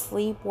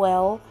sleep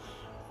well.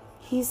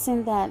 He's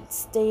in that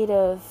state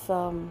of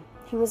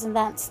he was in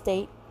that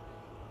state.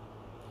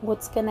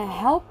 What's gonna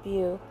help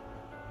you,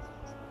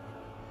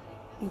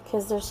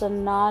 because there's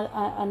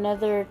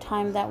another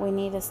time that we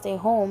need to stay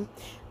home,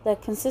 the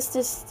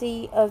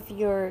consistency of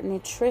your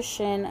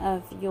nutrition,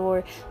 of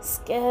your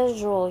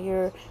schedule,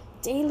 your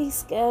daily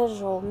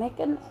schedule. Make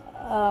an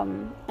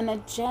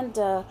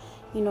agenda.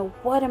 You know,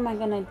 what am I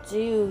gonna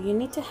do? You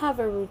need to have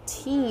a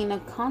routine, a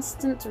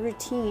constant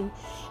routine.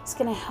 It's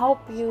gonna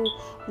help you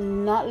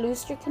not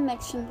lose your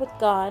connection with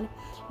God,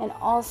 and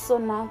also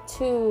not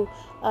to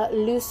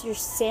lose your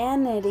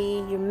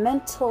sanity, your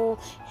mental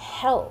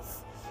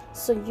health.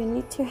 So you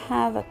need to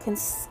have a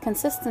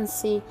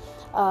consistency,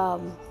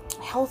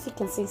 healthy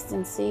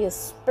consistency, a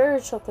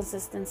spiritual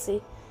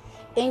consistency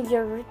in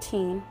your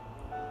routine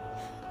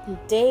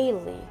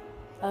daily,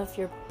 of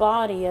your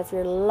body, of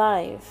your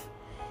life.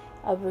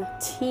 A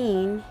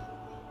routine,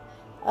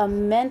 a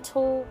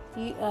mental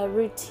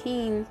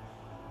routine,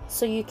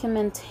 so you can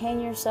maintain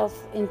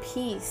yourself in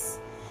peace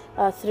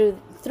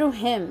through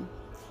him.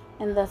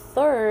 And the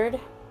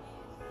third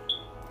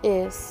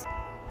is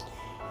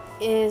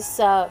is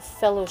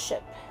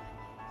fellowship.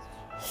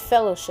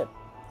 Fellowship.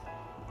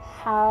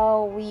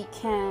 How we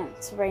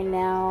can't right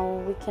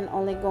now, we can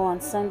only go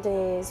on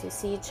Sundays, we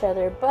see each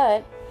other,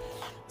 but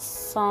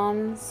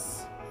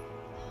Psalms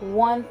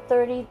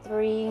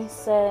 133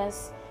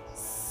 says,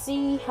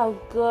 see how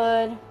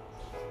good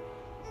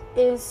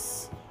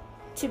is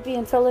to be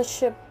in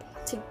fellowship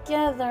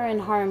together in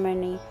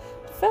harmony.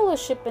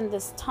 Fellowship in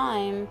this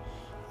time,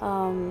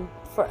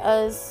 for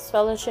us,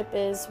 fellowship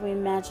is, we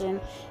imagine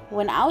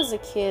when I was a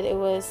kid, it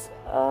was,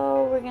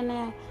 oh, we're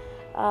gonna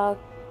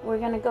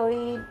go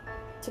eat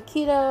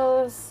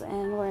taquitos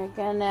and we're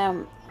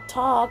gonna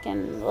talk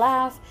and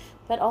laugh.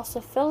 But also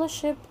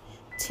fellowship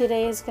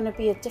today is gonna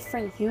be a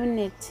different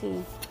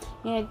unity.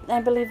 I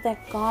believe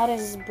that God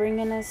is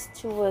bringing us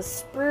to a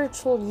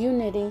spiritual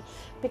unity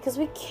because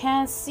we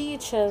can't see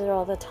each other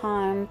all the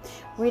time.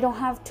 We don't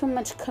have too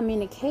much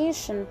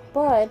communication.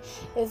 But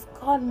if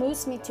God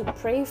moves me to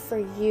pray for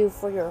you,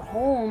 for your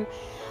home,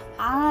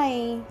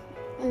 I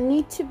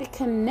need to be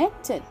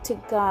connected to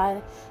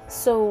God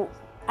so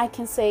I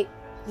can say,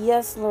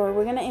 yes, Lord,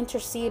 we're going to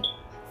intercede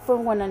for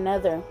one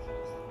another.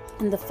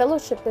 And the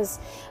fellowship is,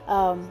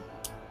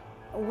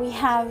 we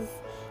have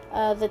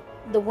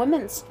the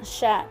women's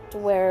chat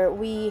where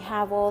we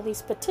have all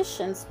these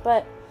petitions,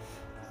 but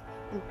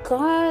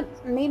God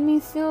made me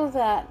feel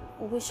that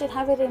we should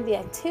have it in the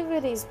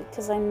activities,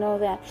 because I know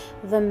that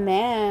the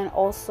men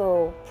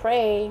also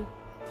pray.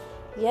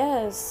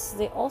 Yes,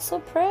 they also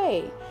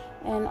pray,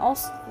 and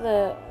also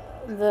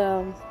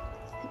the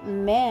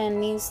men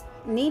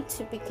need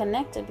to be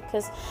connected,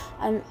 because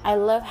I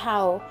love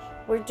how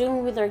we're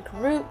doing with our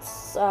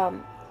groups.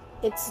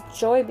 It's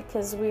joy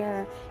because we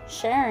are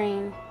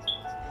sharing.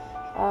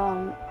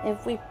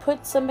 If we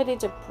put somebody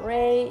to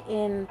pray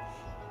in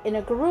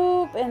a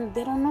group and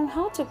they don't know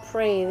how to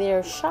pray,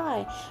 they're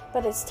shy,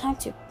 but it's time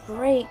to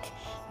break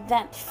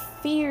that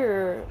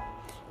fear,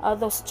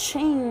 those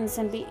chains,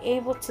 and be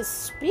able to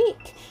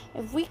speak.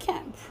 If we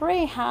can't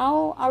pray,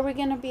 how are we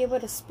going to be able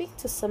to speak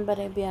to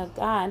somebody about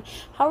God?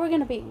 How are we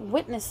going to be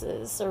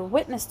witnesses or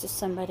witness to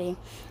somebody?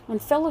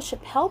 And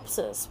fellowship helps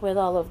us with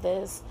all of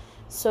this.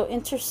 So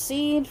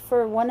intercede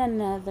for one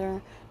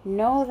another.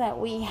 Know that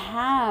we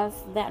have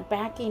that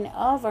backing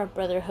of our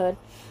brotherhood.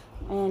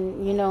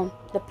 And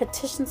the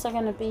petitions are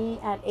going to be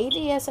at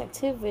ADS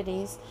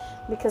activities,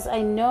 because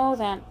I know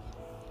that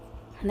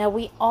now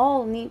we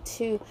all need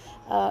to,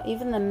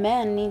 even the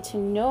men need to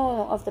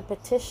know of the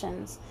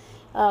petitions.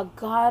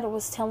 God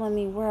was telling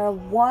me we're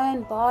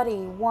one body,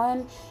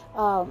 one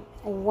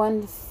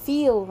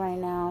field right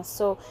now.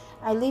 So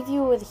I leave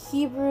you with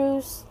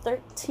Hebrews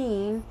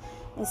 13.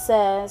 It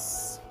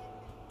says,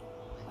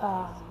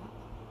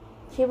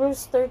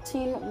 Hebrews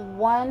 13,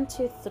 1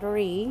 to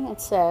 3, it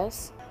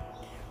says,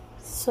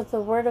 so the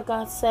Word of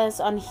God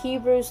says on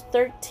Hebrews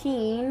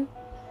 13,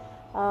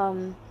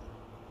 1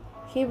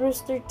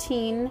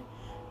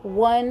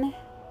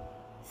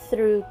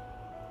 through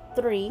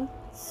 3.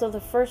 So the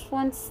first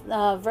one,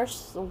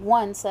 verse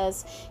 1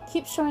 says,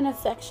 keep showing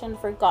affection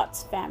for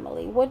God's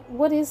family.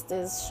 What is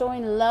this?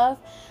 Showing love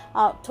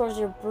towards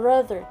your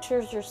brother,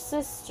 towards your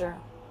sister.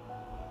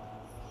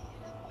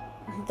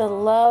 The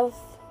love.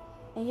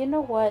 And you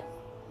know what?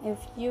 If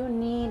you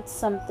need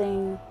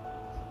something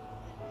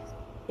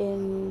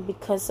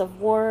because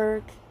of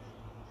work,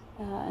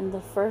 in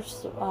the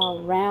first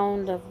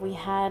round of we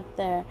had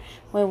there,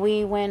 when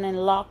we went in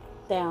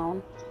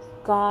lockdown,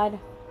 God,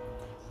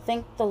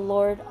 thank the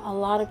Lord, a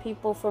lot of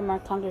people from our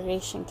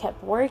congregation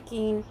kept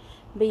working,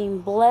 being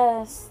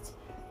blessed.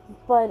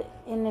 But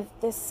if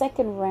this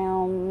second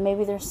round,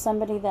 maybe there's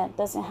somebody that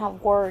doesn't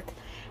have work,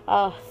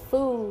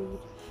 food,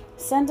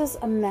 send us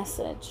a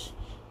message.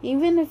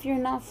 Even if you're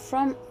not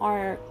from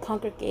our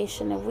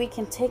congregation, if we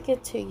can take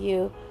it to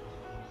you,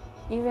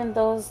 even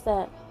those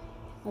that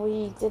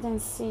we didn't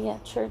see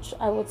at church,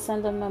 I would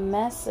send them a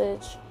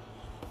message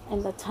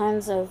in the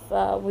times of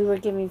we were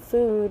giving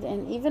food.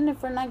 And even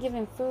if we're not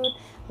giving food,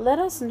 let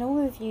us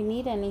know if you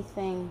need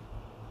anything.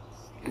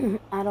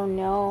 I don't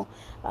know,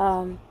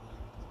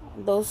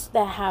 those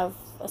that have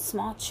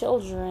small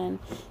children,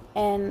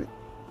 and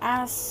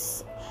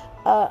as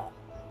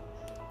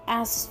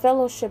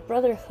fellowship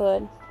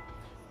brotherhood,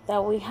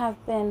 that we have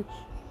been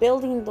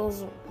building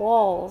those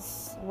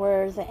walls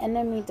where the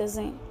enemy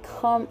doesn't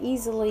come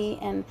easily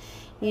and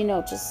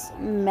just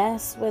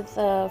mess with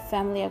the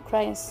family of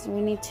Christ.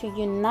 We need to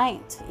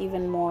unite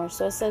even more.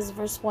 So it says,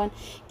 verse 1,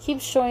 keep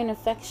showing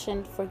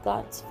affection for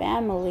God's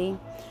family.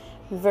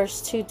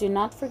 Verse 2, do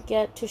not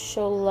forget to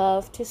show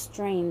love to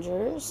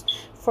strangers,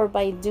 for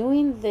by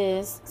doing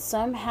this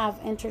some have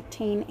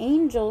entertained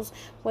angels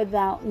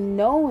without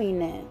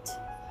knowing it.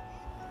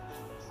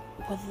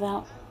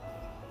 Without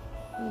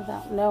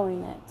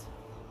knowing it.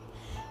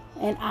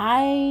 And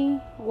I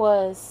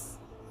was,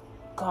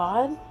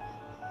 God,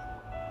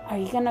 are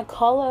you going to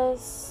call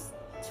us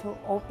to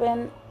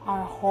open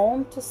our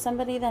home to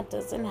somebody that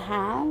doesn't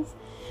have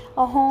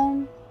a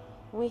home?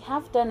 We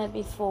have done it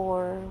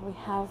before. We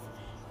have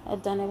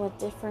done it with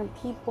different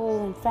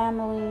people and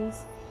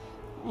families.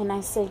 And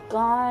I say,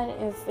 God,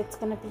 if it's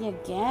going to be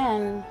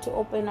again to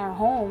open our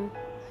home.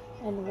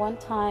 And one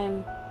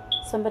time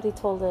somebody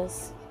told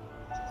us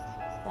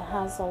that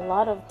has a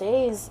lot of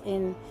days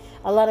in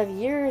a lot of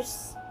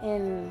years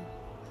in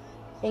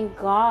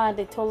God,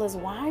 they told us,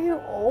 why are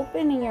you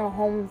opening your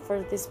home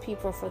for this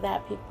people, for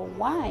that people?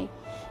 Why?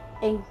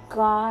 And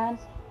God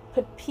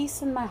put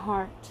peace in my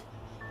heart.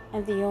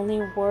 And the only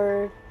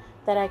word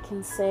that I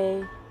can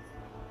say,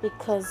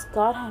 because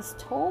God has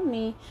told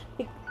me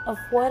of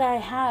what I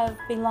have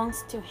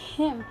belongs to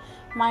Him.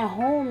 My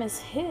home is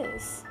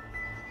His.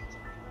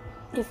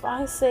 If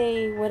I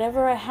say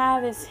whatever I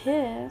have is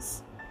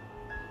His,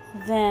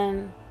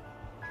 then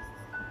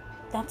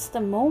that's the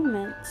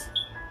moment.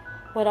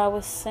 What I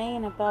was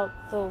saying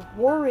about the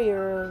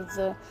warrior,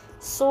 the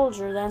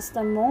soldier, that's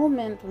the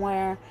moment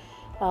where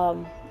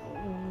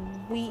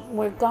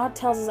where God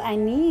tells us, I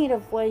need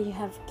of what you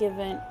have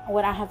given,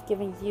 what I have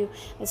given you.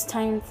 It's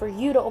time for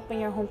you to open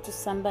your home to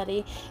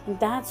somebody. And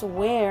that's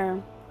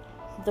where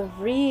the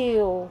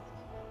real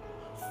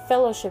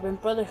fellowship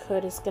and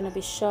brotherhood is going to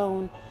be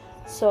shown.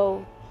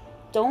 So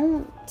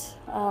don't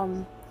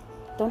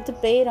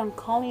debate on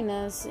calling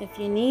us. If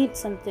you need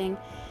something,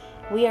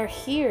 we are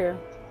here.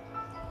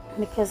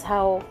 Because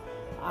how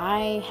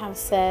I have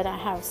said, I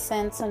have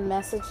sent some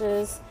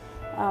messages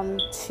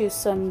to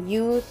some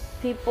youth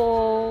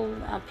people,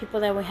 people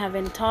that we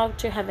haven't talked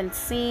to, haven't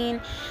seen.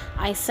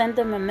 I sent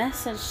them a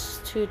message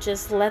to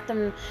just let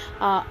them,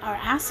 or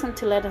ask them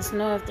to let us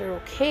know if they're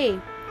okay.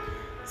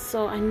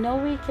 So I know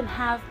we can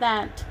have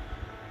that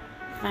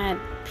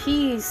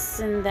peace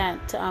and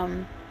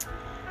that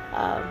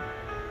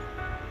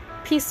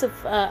piece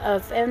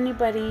of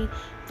anybody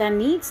that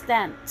needs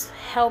that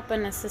help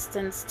and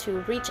assistance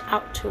to reach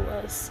out to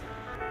us.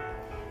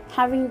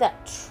 Having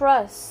that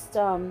trust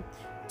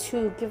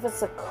to give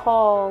us a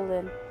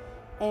call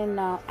and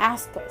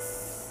ask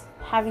us.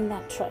 Having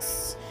that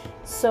trust.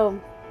 So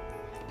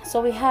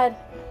we had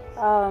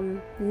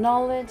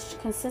knowledge,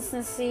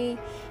 consistency,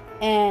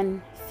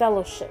 and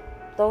fellowship.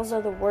 Those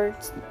are the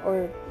words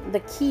or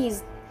the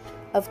keys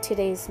of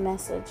today's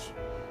message.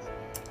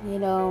 You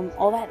know,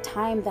 all that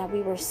time that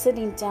we were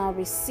sitting down,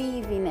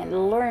 receiving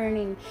and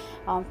learning,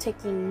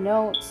 taking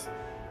notes,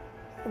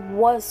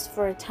 was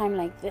for a time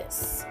like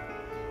this.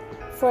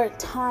 For a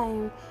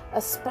time,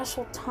 a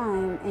special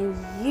time, and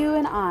you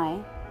and I,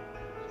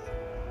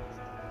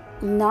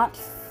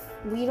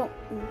 we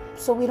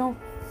don't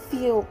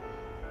feel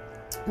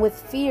with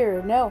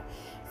fear, no,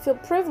 feel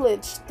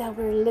privileged that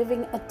we're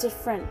living a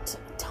different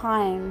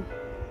time.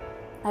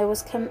 I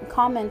was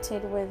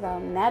commented with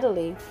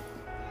Natalie,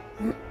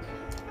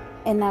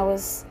 and I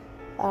was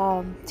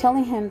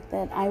telling him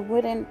that I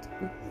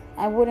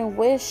wouldn't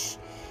wish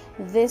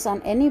this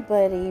on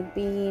anybody,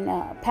 being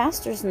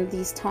pastors in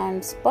these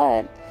times,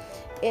 but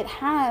it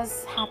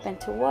has happened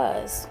to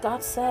us.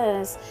 God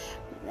says,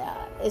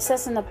 it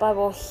says in the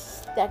Bible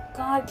that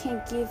God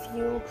can give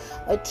you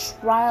a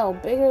trial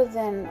bigger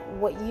than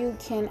what you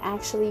can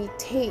actually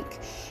take.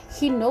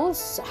 He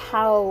knows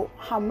how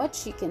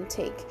much you can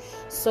take.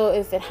 So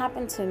if it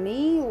happened to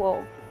me,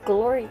 well,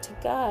 glory to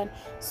God.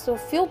 So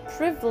feel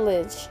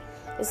privileged.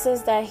 It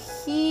says that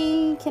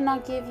He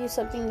cannot give you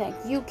something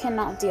that you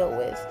cannot deal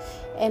with.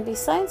 And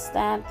besides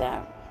that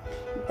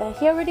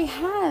He already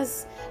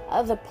has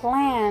the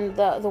plan,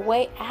 the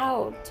way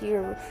out,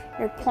 your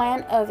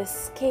plan of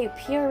escape.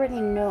 He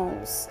already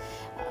knows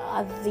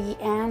the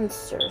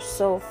answer.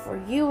 So for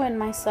you and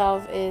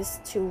myself is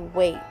to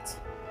wait.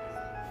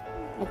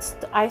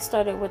 I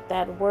started with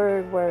that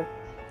word where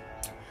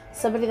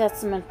somebody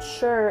that's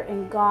mature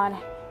in God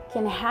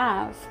can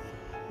have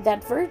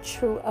that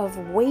virtue of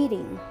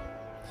waiting.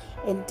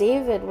 And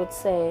David would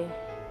say,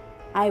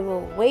 I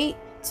will wait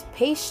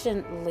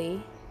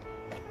patiently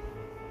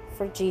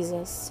for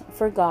Jesus,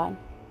 for God.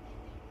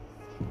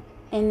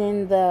 And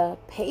in the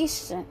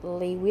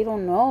patiently, we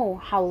don't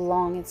know how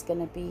long it's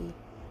going to be.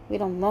 We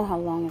don't know how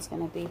long it's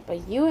going to be.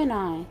 But you and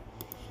I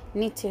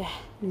need to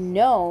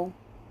know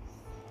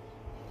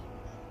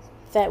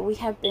that we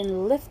have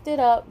been lifted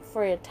up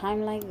for a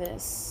time like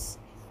this.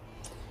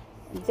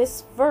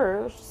 This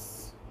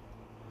verse,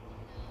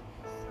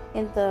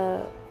 in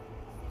the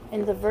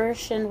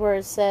version where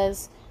it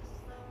says,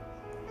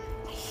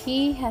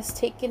 He has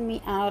taken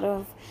me out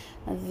of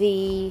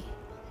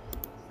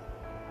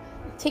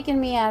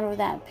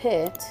that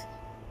pit.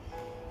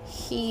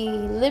 He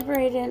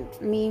liberated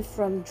me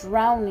from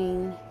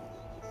drowning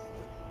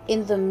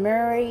in the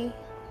merry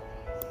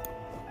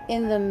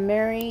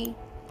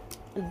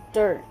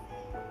dirt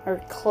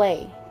or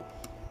clay.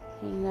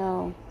 You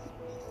know,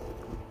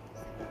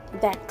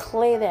 that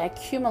clay that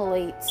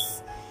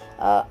accumulates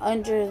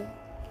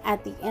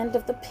at the end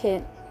of the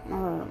pit,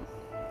 or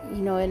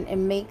it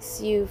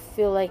makes you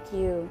feel like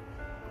you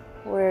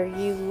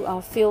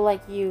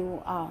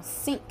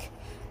sink.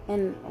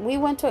 And we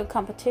went to a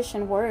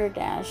competition, Warrior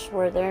Dash,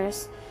 where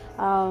there's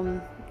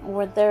a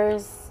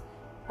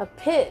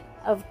pit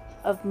of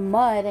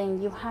mud,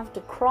 and you have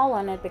to crawl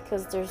on it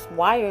because there's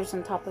wires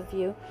on top of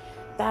you.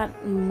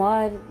 That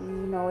mud,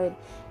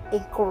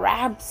 it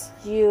grabs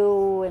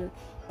you,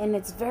 and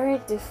it's very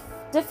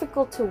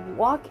difficult to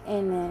walk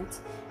in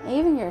it. And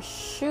even your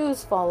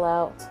shoes fall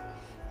out,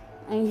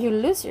 and you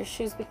lose your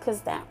shoes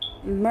because that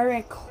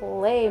murky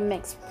clay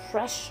makes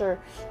pressure.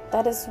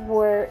 That is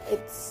where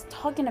it's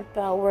talking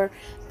about, where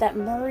that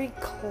murky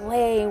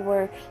clay,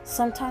 where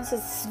sometimes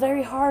it's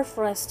very hard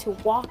for us to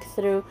walk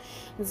through.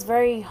 It's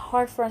very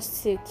hard for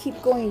us to keep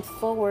going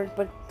forward.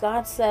 But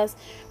God says,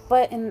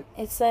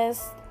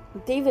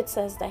 David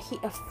says that he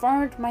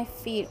affirmed my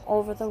feet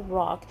over the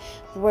rock,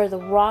 where the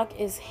rock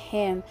is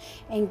him,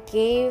 and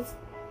gave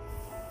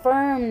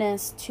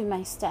firmness to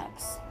my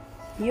steps.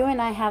 You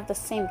and I have the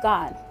same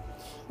God.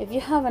 If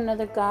you have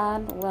another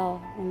God,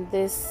 well, in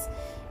this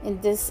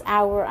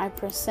hour, I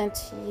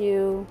present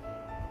you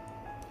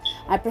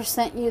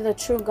the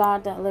true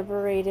God that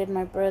liberated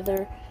my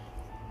brother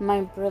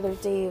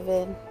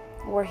David,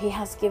 where he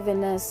has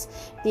given us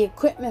the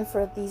equipment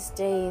for these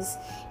days.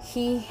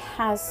 He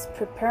has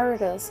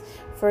prepared us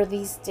for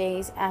these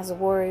days as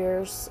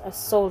warriors, as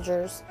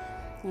soldiers.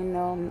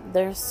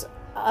 There's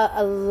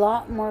a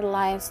lot more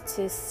lives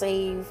to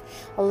save,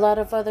 a lot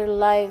of other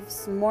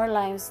lives, more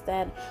lives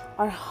that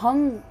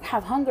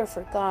have hunger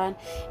for God,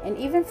 and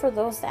even for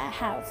those that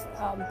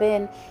have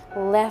been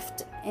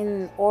left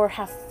in or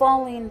have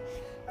fallen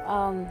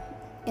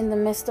in the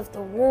midst of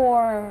the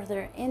war, or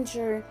they're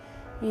injured.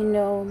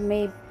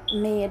 May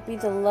it be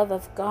the love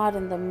of God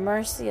and the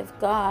mercy of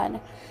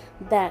God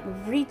that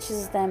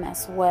reaches them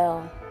as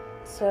well.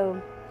 So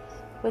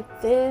with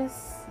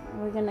this,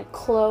 we're gonna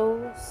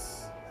close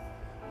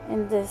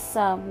in this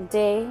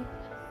day.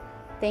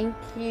 Thank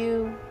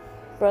you,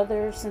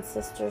 brothers and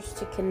sisters,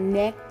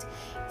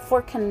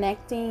 for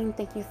connecting.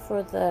 Thank you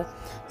for the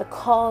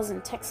calls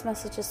and text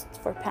messages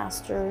for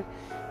Pastor.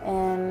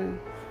 And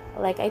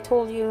like I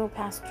told you,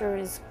 Pastor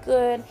is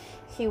good.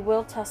 He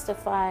will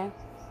testify,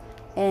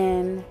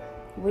 and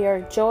we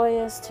are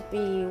joyous to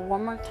be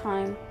one more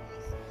time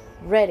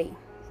ready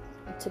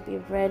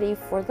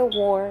for the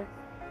war.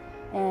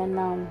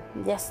 And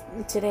yes,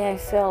 today I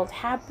felt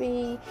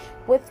happy,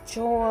 with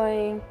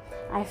joy.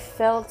 I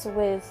felt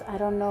I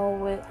don't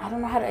know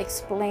how to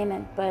explain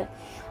it, but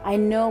I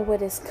know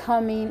what is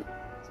coming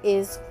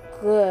is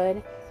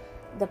good.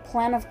 The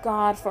plan of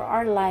God for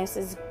our lives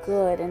is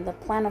good, and the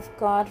plan of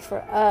God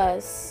for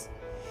us,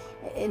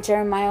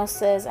 Jeremiah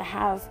says, I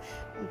have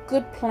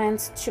good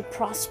plans to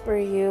prosper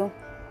you.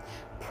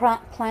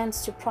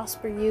 Plans to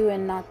prosper you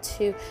and not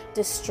to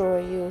destroy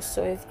you.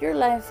 So if your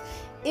life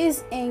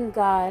is in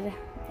God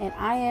and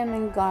I am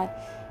in God,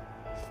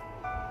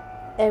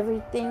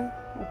 everything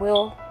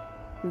will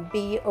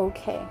be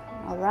okay.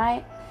 All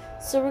right,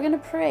 so we're gonna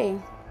pray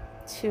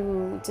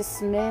to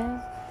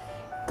dismiss.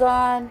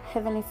 God,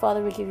 Heavenly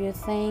Father, we give you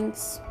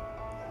thanks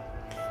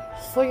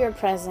for your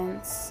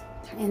presence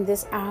in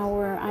this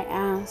hour. I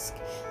ask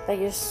that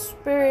your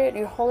Spirit,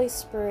 your Holy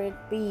Spirit,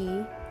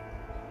 be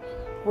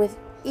with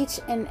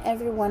each and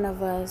every one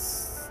of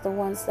us, the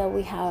ones that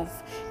we have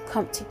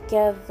come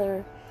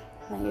together.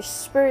 And your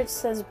Spirit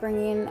says,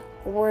 bringing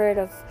word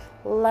of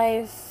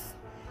life,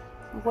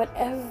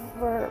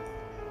 whatever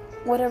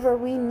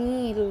we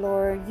need,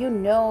 Lord. You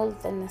know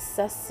the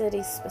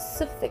necessity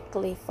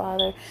specifically,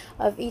 Father,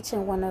 of each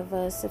and one of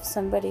us. If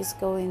somebody's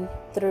going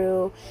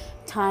through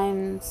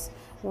times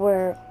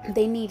where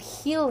they need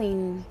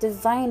healing,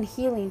 divine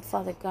healing,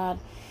 Father God,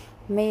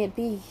 may it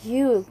be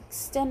you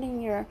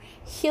extending your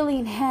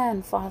healing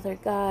hand, Father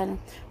God,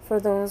 for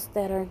those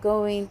that are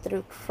going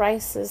through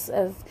crisis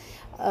of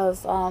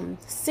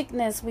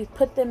sickness. We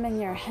put them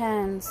in your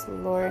hands,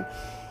 Lord.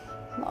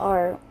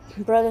 Our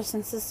brothers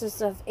and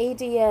sisters of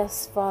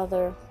ADS,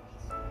 Father,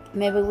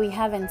 maybe we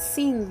haven't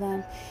seen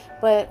them,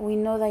 but we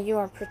know that you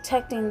are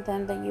protecting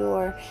them, that you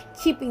are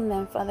keeping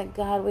them, Father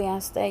God. We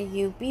ask that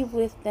you be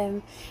with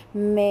them.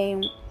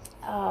 May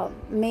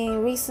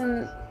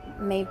reason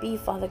may be,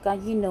 Father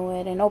God, you know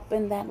it, and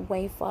open that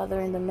way, Father,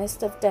 in the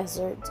midst of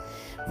desert.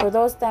 For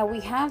those that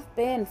we have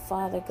been,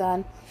 Father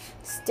God,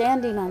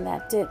 standing on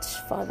that ditch,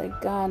 Father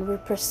God,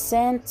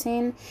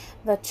 representing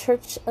the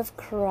Church of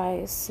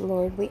Christ,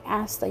 Lord, we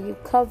ask that you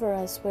cover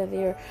us with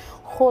your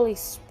Holy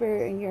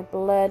Spirit and your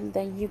blood,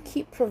 that you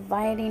keep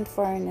providing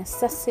for our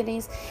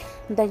necessities,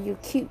 that you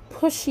keep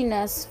pushing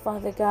us,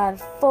 Father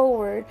God,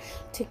 forward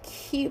to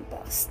keep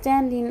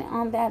standing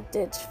on that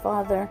ditch,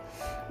 Father,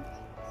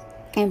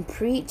 and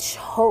preach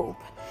hope,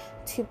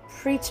 to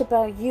preach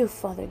about you,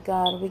 Father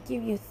God. We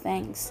give you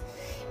thanks.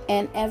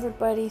 And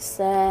everybody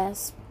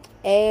says,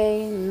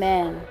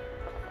 Amen.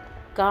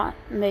 God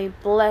may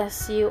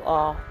bless you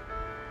all.